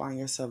 and you find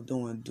yourself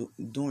doing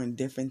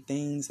different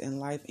things in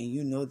life, and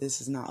you know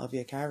this is not of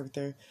your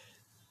character,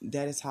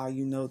 that is how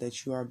you know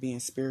that you are being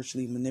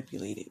spiritually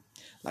manipulated.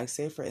 Like,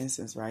 say for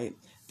instance, right,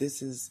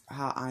 this is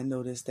how I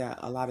noticed that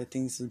a lot of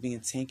things was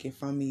being taken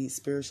from me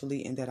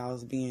spiritually and that I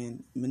was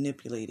being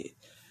manipulated.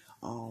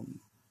 I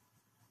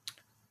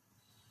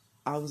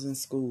was in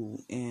school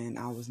and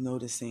I was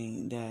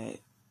noticing that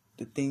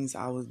the things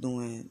I was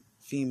doing,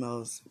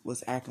 females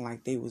was acting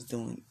like they was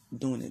doing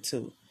it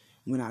too,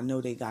 when I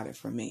know they got it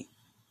from me.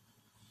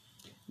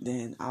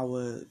 Then I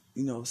would,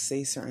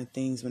 say certain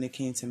things when it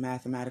came to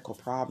mathematical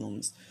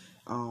problems.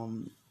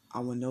 I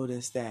would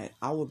notice that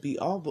I would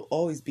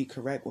always be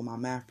correct with my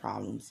math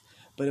problems,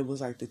 but it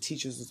was like the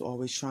teachers was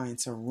always trying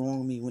to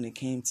wrong me when it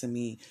came to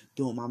me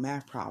doing my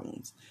math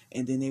problems.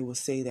 And then they would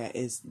say that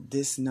it's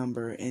this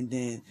number, and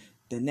then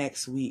the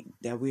next week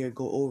that we would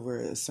go over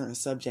a certain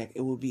subject,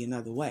 it would be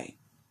another way.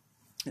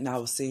 And I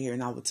would sit here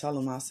and I would tell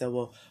them, I said,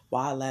 well,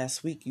 why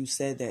last week you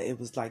said that it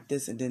was like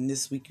this, and then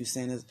this week you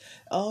saying this?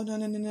 Oh,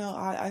 no.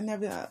 I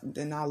never.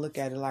 Then I look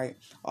at it like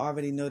I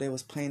already know they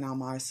was playing on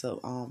my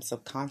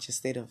subconscious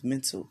state of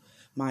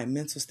my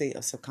mental state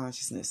of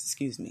subconsciousness,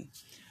 excuse me.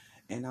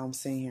 And I'm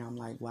sitting here, I'm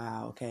like,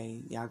 wow,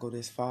 okay, y'all go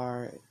this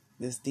far,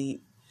 this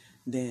deep.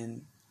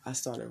 Then I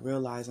started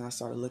realizing, I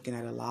started looking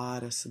at a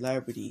lot of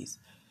celebrities,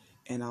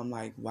 and I'm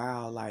like,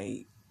 wow,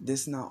 like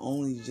this not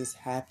only just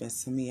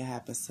happens to me, it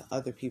happens to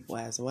other people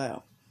as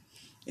well.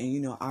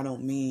 And I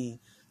don't mean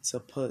to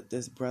put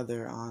this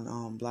brother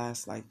on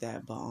blast like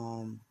that, but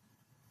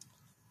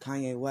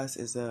Kanye West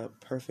is a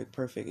perfect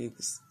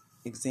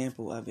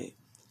example of it.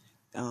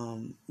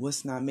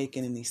 What's not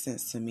making any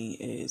sense to me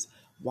is,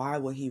 why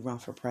would he run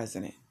for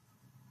president?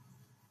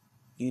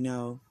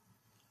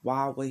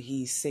 Why would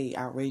he say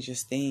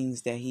outrageous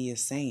things that he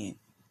is saying?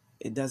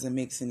 It doesn't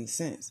make any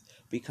sense,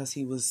 because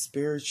he was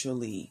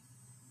spiritually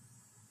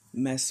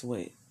messed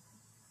with.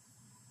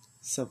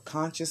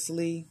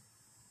 Subconsciously,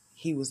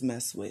 he was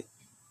messed with.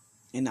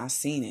 And I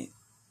seen it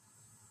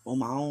on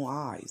my own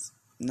eyes.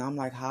 And I'm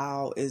like,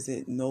 how is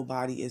it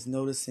nobody is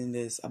noticing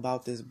this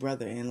about this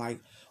brother? And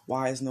like,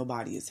 why is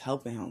nobody is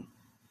helping him?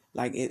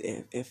 Like,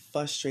 it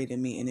frustrated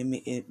me, and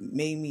it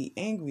made me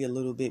angry a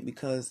little bit,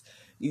 because,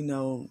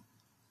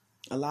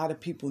 a lot of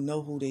people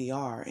know who they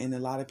are, and a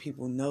lot of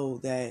people know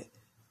that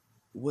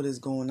what is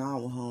going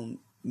on with him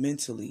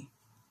mentally.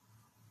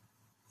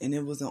 And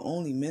it wasn't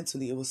only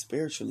mentally, it was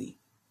spiritually.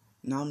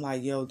 And I'm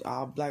like, yo,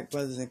 our black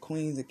brothers and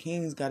queens and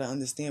kings got to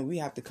understand, we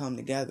have to come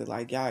together.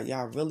 Like,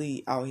 y'all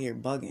really out here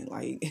bugging.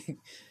 Like,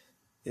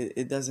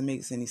 it doesn't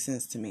make any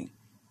sense to me.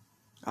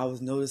 I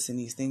was noticing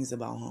these things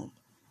about him.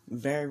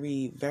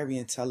 Very, very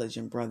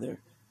intelligent brother.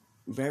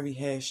 Very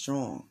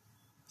headstrong.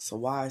 So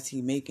why is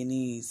he making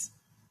these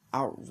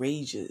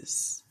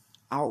outrageous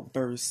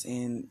outbursts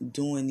and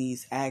doing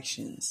these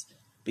actions?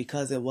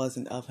 Because it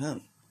wasn't of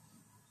him.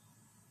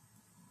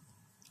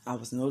 I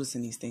was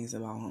noticing these things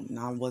about him, and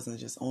I wasn't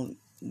just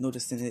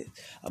noticing it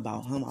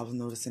about him. I was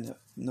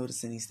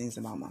noticing these things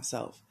about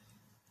myself,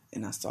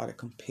 and I started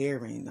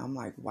comparing. I'm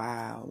like,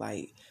 wow,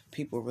 like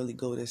people really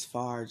go this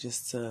far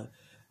just to,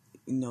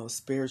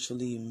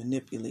 spiritually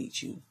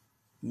manipulate you,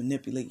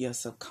 manipulate your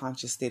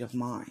subconscious state of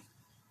mind.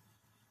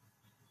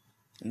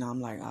 And I'm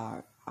like,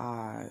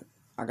 I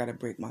gotta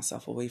break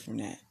myself away from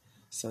that.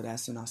 So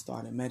that's when I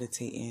started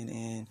meditating,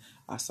 and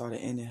I started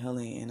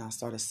inhaling, and I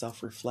started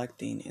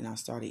self-reflecting, and I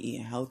started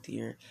eating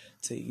healthier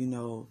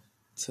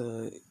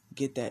to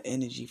get that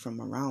energy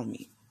from around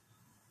me.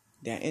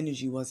 That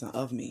energy wasn't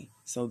of me.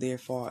 So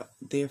therefore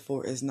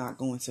it's not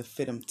going to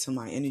fit into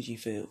my energy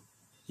field.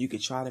 You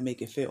could try to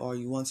make it fit all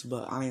you want to,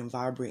 but I am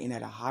vibrating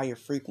at a higher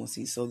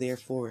frequency. So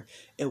therefore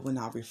it will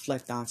not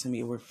reflect onto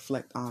me. It will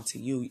reflect onto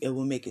you. It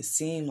will make it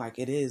seem like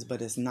it is,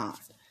 but it's not.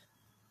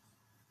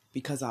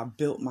 Because I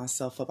built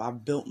myself up. I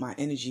built my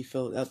energy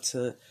field up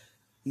to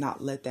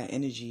not let that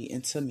energy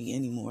into me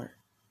anymore.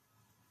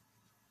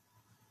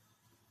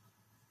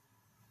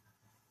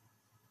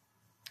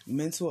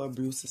 Mental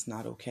abuse is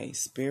not okay.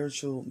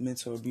 Spiritual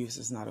mental abuse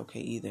is not okay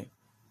either.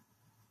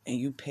 And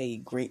you pay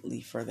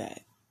greatly for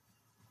that.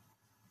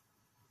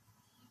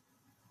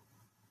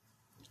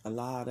 A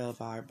lot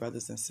of our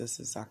brothers and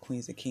sisters, our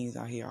queens and kings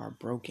out here are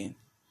broken.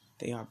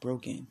 They are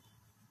broken.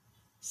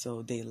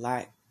 So they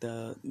lack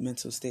the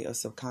mental state of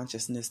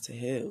subconsciousness to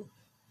heal.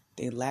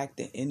 They lack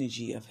the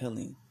energy of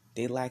healing.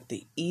 They lack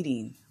the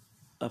eating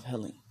of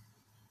healing.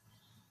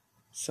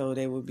 So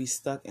they will be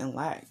stuck in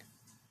lack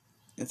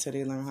until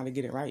they learn how to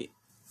get it right.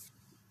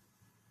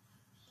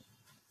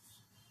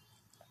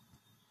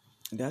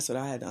 That's what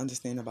I had to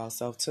understand about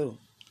self too.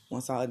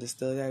 Once I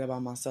understood that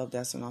about myself,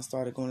 that's when I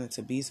started going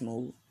into beast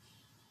mode.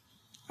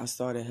 I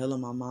started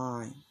healing my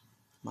mind,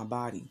 my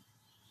body.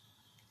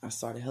 I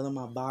started healing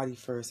my body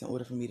first in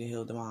order for me to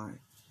heal the mind.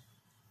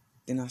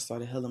 Then I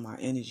started healing my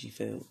energy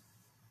field.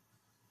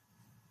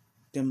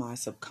 Then my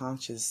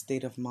subconscious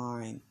state of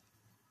mind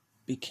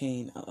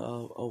became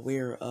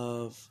aware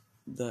of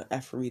the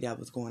effery that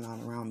was going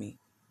on around me.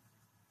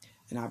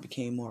 And I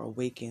became more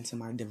awakened to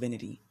my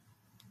divinity,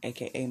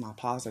 aka my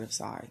positive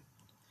side.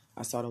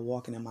 I started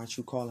walking in my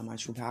true calling, my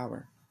true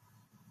power.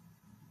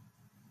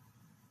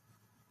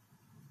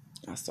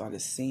 I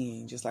started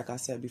seeing, just like I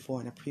said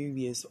before in a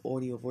previous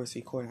audio voice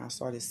recording, I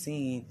started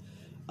seeing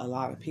a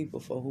lot of people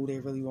for who they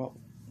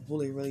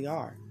really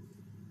are.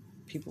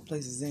 People,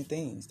 places, and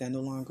things that no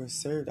longer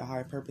serve the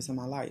higher purpose in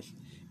my life.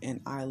 And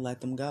I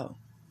let them go.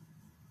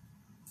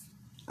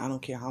 I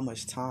don't care how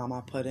much time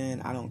I put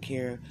in. I don't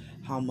care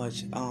how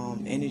much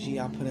energy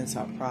I put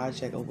into a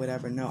project or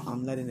whatever. No,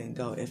 I'm letting it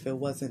go. If it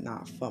wasn't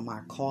not for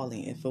my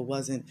calling, if it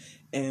wasn't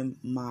in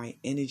my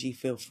energy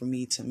field for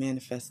me to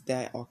manifest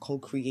that or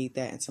co-create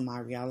that into my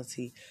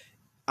reality,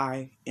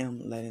 I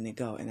am letting it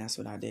go. And that's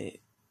what I did.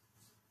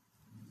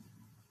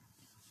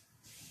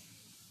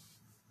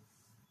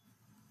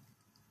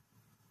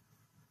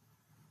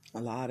 A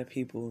lot of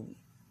people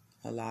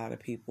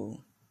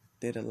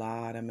did a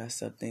lot of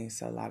messed up things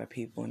to a lot of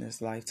people in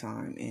this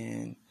lifetime.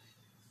 And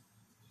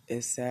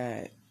it's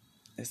sad.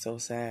 It's so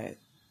sad.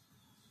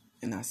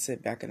 And I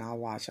sit back and I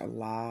watch a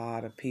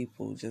lot of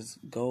people just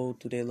go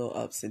through their little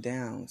ups and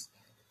downs.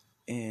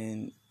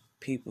 And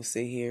people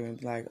sit here and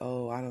be like,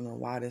 oh, I don't know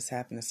why this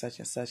happened to such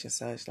and such and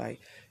such. Like,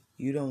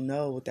 you don't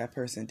know what that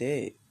person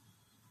did.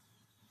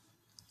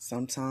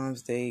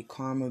 Sometimes they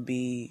karma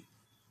be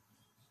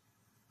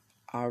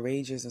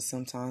outrageous, and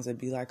sometimes it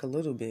be like a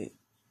little bit.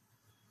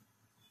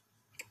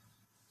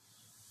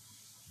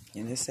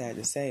 And it's sad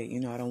to say,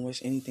 I don't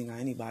wish anything on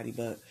anybody,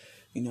 but,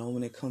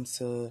 when it comes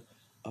to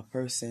a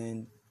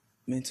person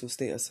mental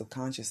state of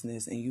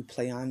subconsciousness and you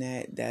play on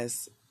that,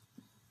 that's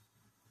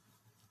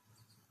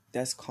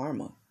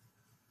karma.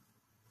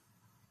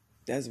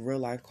 That's real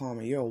life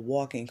karma. You're a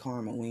walking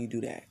karma when you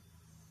do that.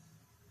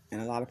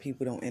 And a lot of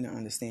people don't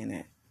understand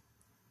that.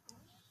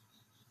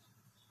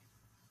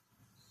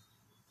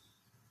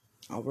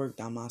 I worked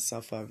on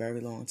myself for a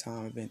very long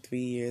time. It's been 3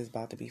 years,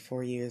 about to be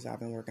 4 years. I've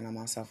been working on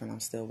myself, and I'm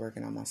still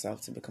working on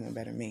myself to become a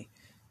better me.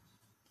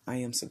 I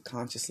am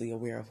subconsciously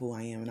aware of who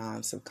I am, and I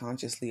am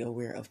subconsciously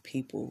aware of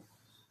people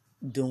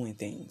doing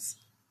things.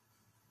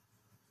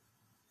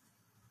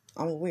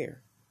 I'm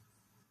aware.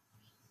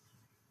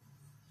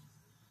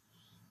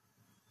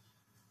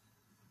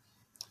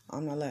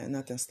 I'm not letting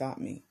nothing stop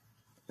me.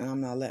 And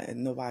I'm not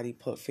letting nobody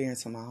put fear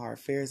into my heart.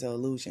 Fear is an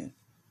illusion.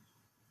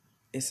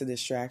 It's a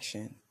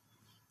distraction.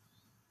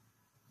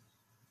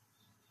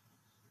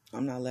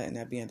 I'm not letting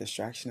that be a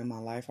distraction in my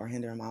life or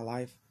hinder my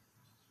life.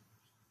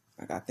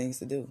 I got things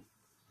to do.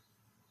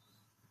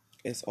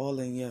 It's all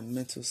in your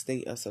mental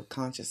state of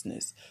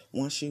subconsciousness.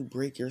 Once you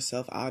break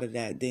yourself out of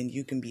that, then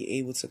you can be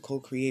able to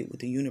co-create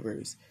with the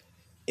universe.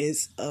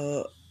 It's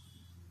a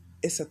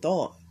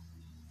thought.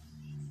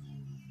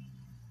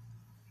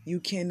 You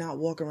cannot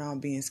walk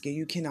around being scared.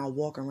 You cannot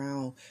walk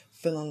around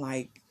feeling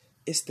like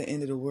it's the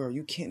end of the world.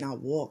 You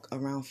cannot walk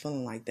around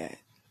feeling like that.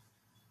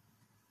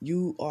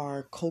 You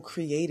are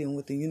co-creating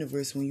with the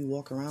universe when you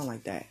walk around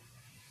like that.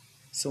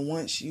 So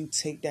once you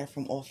take that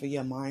from off of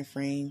your mind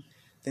frame,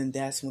 then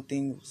that's when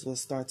things will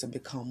start to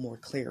become more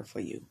clear for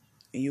you.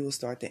 And you will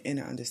start to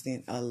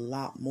understand a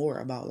lot more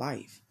about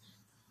life.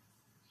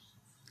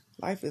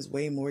 Life is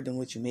way more than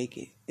what you make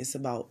it. It's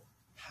about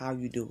how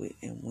you do it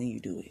and when you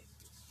do it.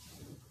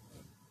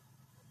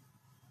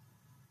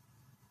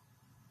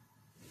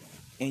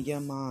 In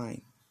your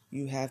mind,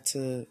 you have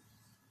to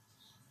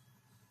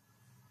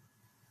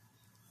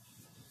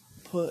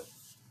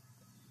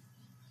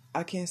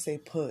I can't say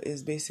put,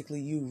 it's basically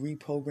you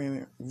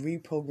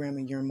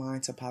reprogramming your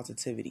mind to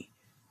positivity.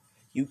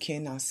 You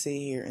cannot sit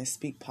here and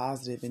speak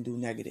positive and do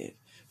negative.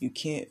 You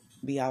can't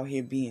be out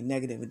here being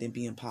negative and then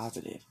being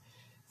positive.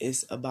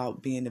 It's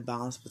about being the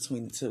balance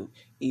between the two.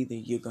 Either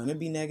you're going to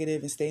be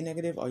negative and stay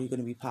negative, or you're going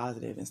to be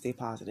positive and stay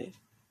positive.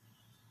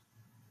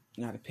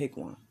 You got to pick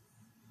one.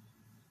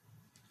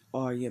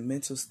 Or your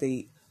mental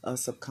state of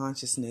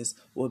subconsciousness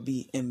will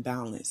be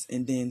imbalanced,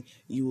 and then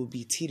you will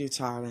be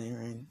teeter-tottering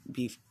and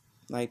be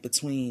like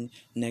between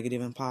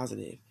negative and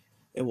positive.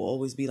 It will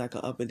always be like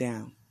an up and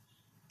down.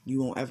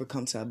 You won't ever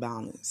come to a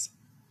balance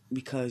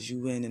because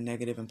you in the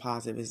negative and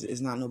positive. It's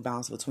not no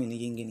balance between the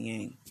yin and the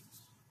yang,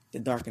 the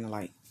dark and the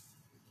light.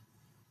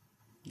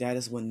 That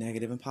is what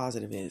negative and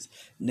positive is.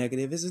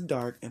 Negative is the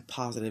dark and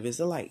positive is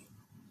the light.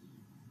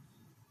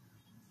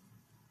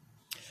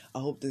 I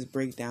hope this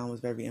breakdown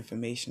was very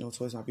informational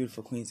towards my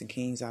beautiful queens and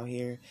kings out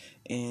here.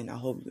 And I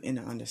hope you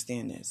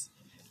understand this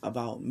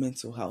about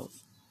mental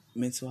health.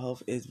 Mental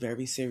health is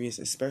very serious,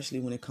 especially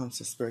when it comes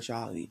to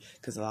spirituality,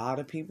 because a lot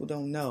of people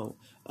don't know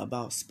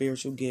about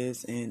spiritual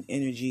gifts and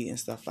energy and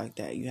stuff like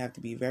that. You have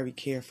to be very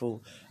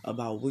careful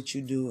about what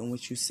you do and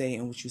what you say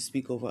and what you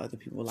speak over other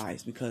people's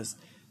lives, because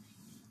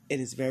it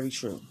is very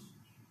true.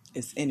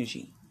 It's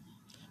energy.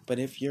 But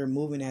if you're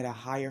moving at a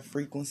higher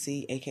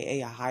frequency, aka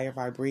a higher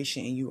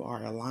vibration, and you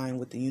are aligned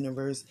with the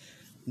universe,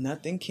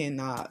 nothing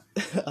cannot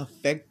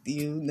affect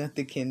you.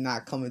 Nothing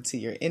cannot come into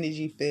your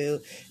energy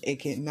field. It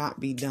cannot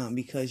be done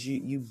because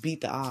you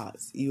beat the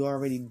odds. You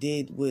already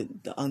did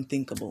what the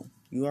unthinkable.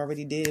 You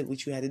already did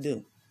what you had to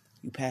do.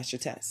 You passed your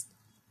test.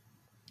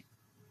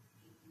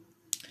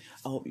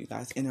 I hope you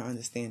guys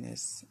understand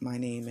this. My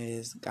name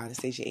is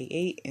Goddess Asia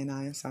 88, and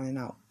I am signing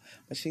out.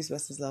 But she's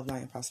best is love,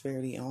 light, and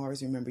prosperity. And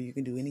always remember, you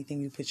can do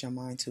anything you put your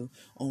mind to.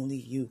 Only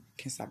you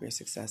can stop your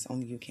success.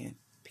 Only you can.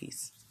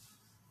 Peace.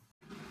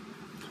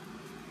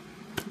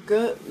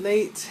 Good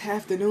late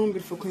afternoon,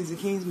 beautiful queens and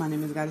kings. My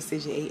name is Goddess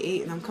Asia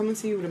 88, and I'm coming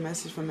to you with a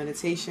message from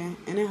meditation,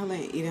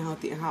 inhaling, and eating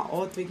healthy, and how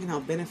all three can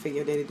help benefit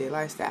your day-to-day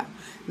lifestyle.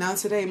 Now,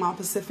 today, my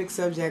specific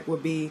subject will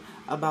be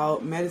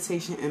about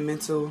meditation and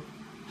mental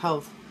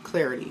health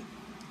clarity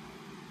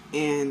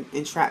and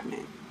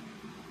entrapment.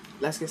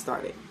 Let's get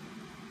started.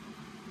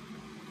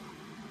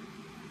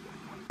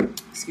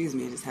 Excuse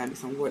me, I just had me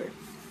some water.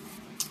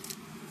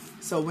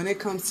 So when it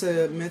comes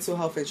to mental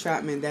health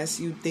entrapment, that's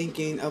you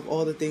thinking of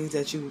all the things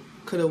that you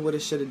coulda, woulda,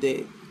 shoulda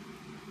did.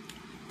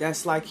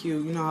 That's like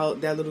you know how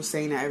that little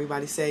saying that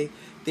everybody say,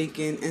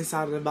 thinking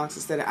inside of the box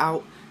instead of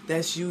out.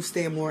 That's you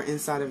staying more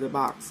inside of the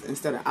box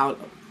instead of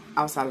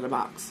outside of the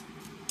box.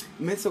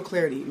 Mental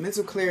clarity.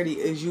 Mental clarity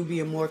is you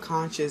being more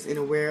conscious and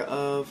aware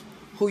of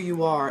who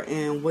you are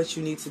and what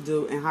you need to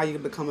do and how you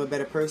can become a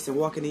better person,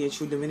 walking in your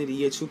true divinity,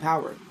 your true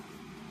power.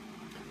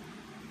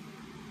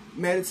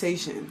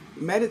 Meditation.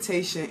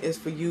 Meditation is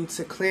for you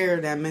to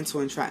clear that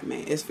mental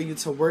entrapment. It's for you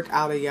to work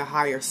out of your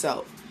higher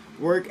self.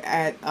 Work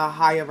at a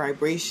higher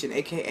vibration,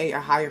 aka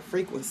a higher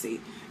frequency.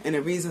 And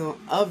the reason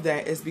of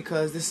that is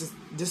because this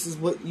is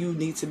what you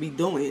need to be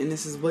doing, and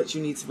this is what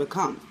you need to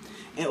become.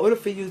 In order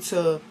for you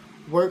to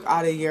work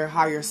out of your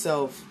higher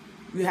self,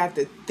 you have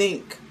to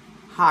think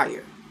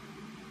higher.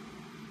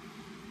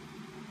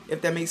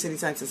 If that makes any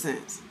types of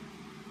sense.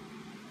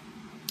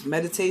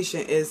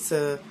 Meditation is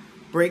to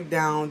break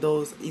down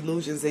those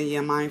illusions in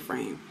your mind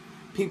frame.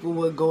 People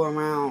would go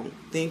around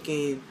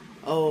thinking,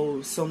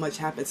 oh, so much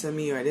happened to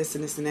me, or this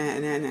and this and that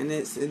and that, and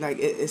it's like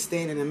it's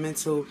staying in a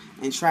mental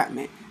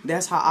entrapment.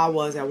 That's how I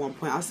was at one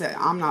point. I said,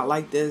 I'm not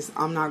like this.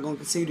 I'm not going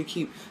to continue to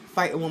keep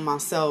fighting with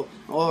myself.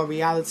 Or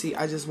reality,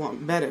 I just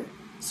want better.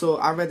 So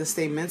I'd rather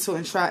stay mental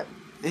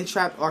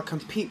entrapped or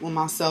compete with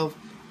myself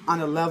on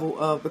a level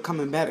of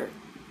becoming better.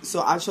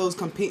 So I chose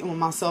competing with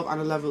myself on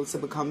a level to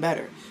become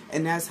better.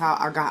 And that's how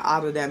I got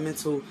out of that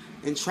mental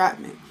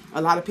entrapment.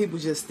 A lot of people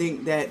just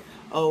think that,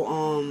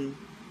 I'm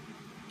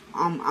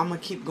gonna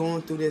keep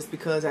going through this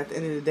because at the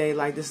end of the day,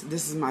 like this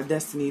is my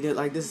destiny. That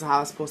like this is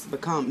how it's supposed to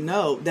become.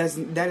 No, that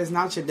is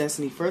not your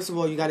destiny. First of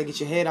all, you got to get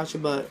your head out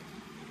your butt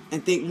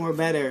and think more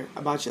better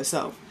about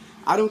yourself.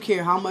 I don't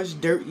care how much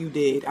dirt you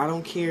did. I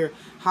don't care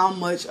how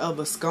much of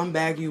a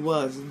scumbag you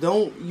was.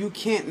 You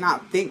can't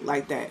not think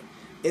like that.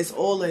 It's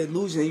all an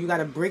illusion. You got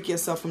to break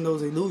yourself from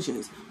those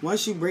illusions.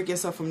 Once you break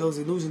yourself from those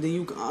illusions, then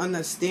you can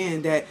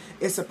understand that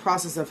it's a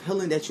process of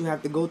healing that you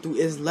have to go through.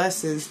 It's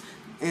lessons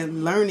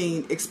and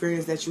learning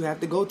experience that you have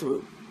to go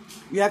through.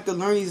 You have to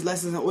learn these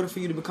lessons in order for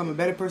you to become a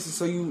better person,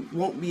 so you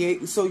won't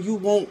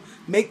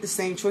make the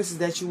same choices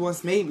that you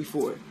once made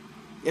before.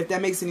 If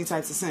that makes any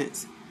types of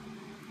sense.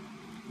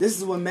 This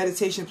is when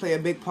meditation play a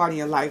big part in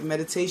your life.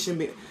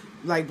 Meditation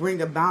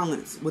bring a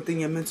balance within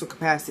your mental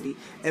capacity.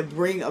 It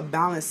bring a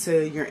balance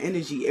to your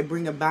energy. It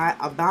bring a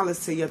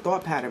balance to your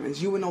thought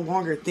patterns. You will no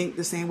longer think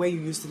the same way you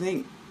used to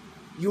think.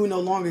 You will no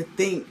longer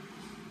think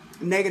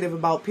negative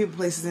about people,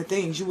 places, and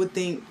things. You would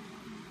think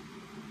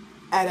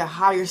at a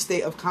higher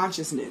state of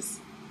consciousness.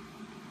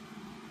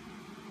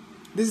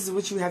 This is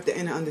what you have to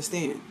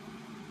understand.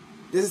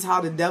 This is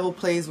how the devil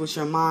plays with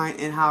your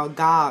mind and how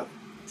God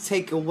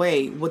take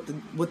away what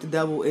the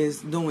devil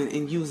is doing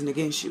and using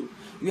against you.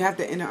 You have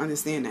to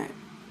understand that.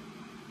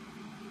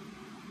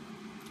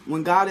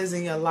 When God is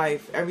in your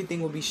life,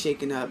 everything will be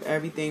shaken up.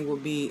 Everything will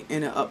be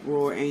in an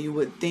uproar, and you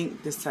would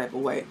think this type of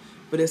way.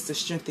 But it's to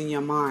strengthen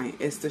your mind.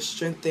 It's to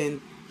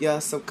strengthen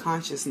your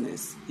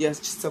subconsciousness, your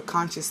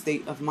subconscious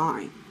state of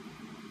mind.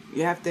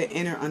 You have to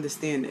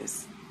understand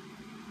this.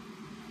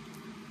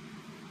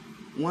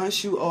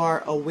 Once you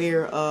are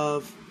aware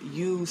of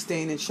you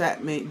staying in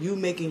entrapment, you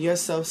making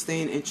yourself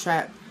staying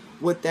entrapped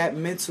with that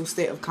mental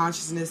state of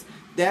consciousness,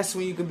 that's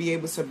when you can be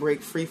able to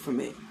break free from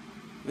it.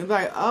 It's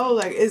like, oh,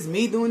 like, it's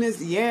me doing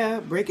this?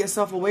 Yeah, break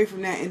yourself away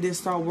from that and then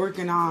start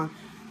working on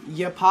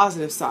your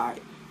positive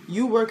side.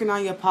 You working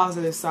on your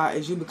positive side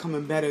as you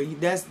becoming better.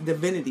 That's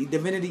divinity.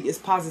 Divinity is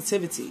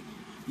positivity.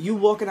 You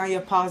walking on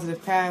your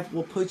positive path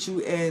will put you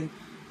in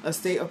a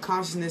state of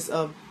consciousness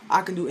of,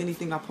 I can do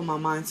anything I put my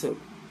mind to.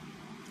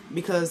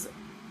 Because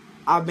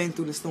I've been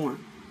through the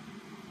storm.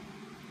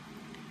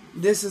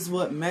 This is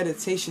what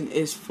meditation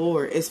is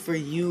for. It's for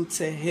you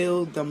to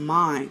heal the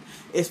mind.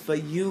 It's for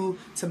you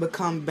to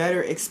become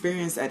better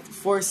experienced at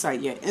foresight,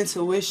 your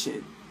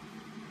intuition,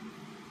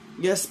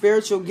 your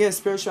spiritual gift,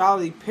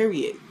 spirituality,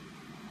 period.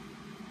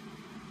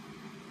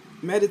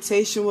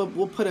 Meditation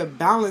will put a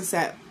balance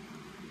at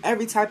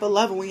every type of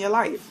level in your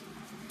life.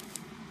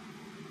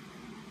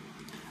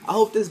 I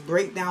hope this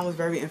breakdown was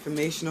very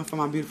informational for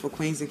my beautiful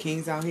queens and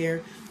kings out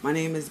here. My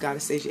name is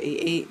Goddess Asia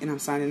 88, and I'm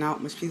signing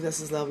out. Much peace,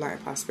 blessings, love, light,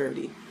 and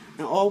prosperity.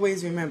 And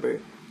always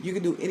remember, you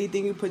can do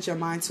anything you put your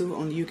mind to.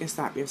 Only you can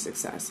stop your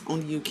success.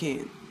 Only you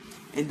can.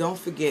 And don't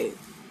forget,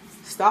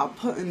 stop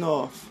putting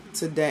off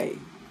today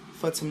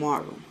for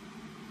tomorrow.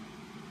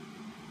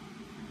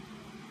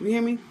 You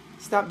hear me?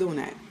 Stop doing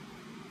that.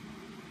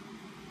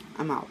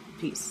 I'm out.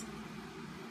 Peace.